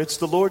gozo, for it's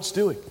the Lord's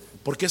doing,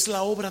 porque es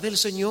la obra del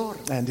Señor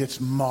and it's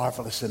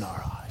marvelous in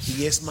our eyes.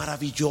 y es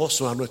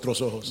maravilloso a nuestros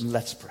ojos.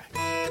 Let's pray.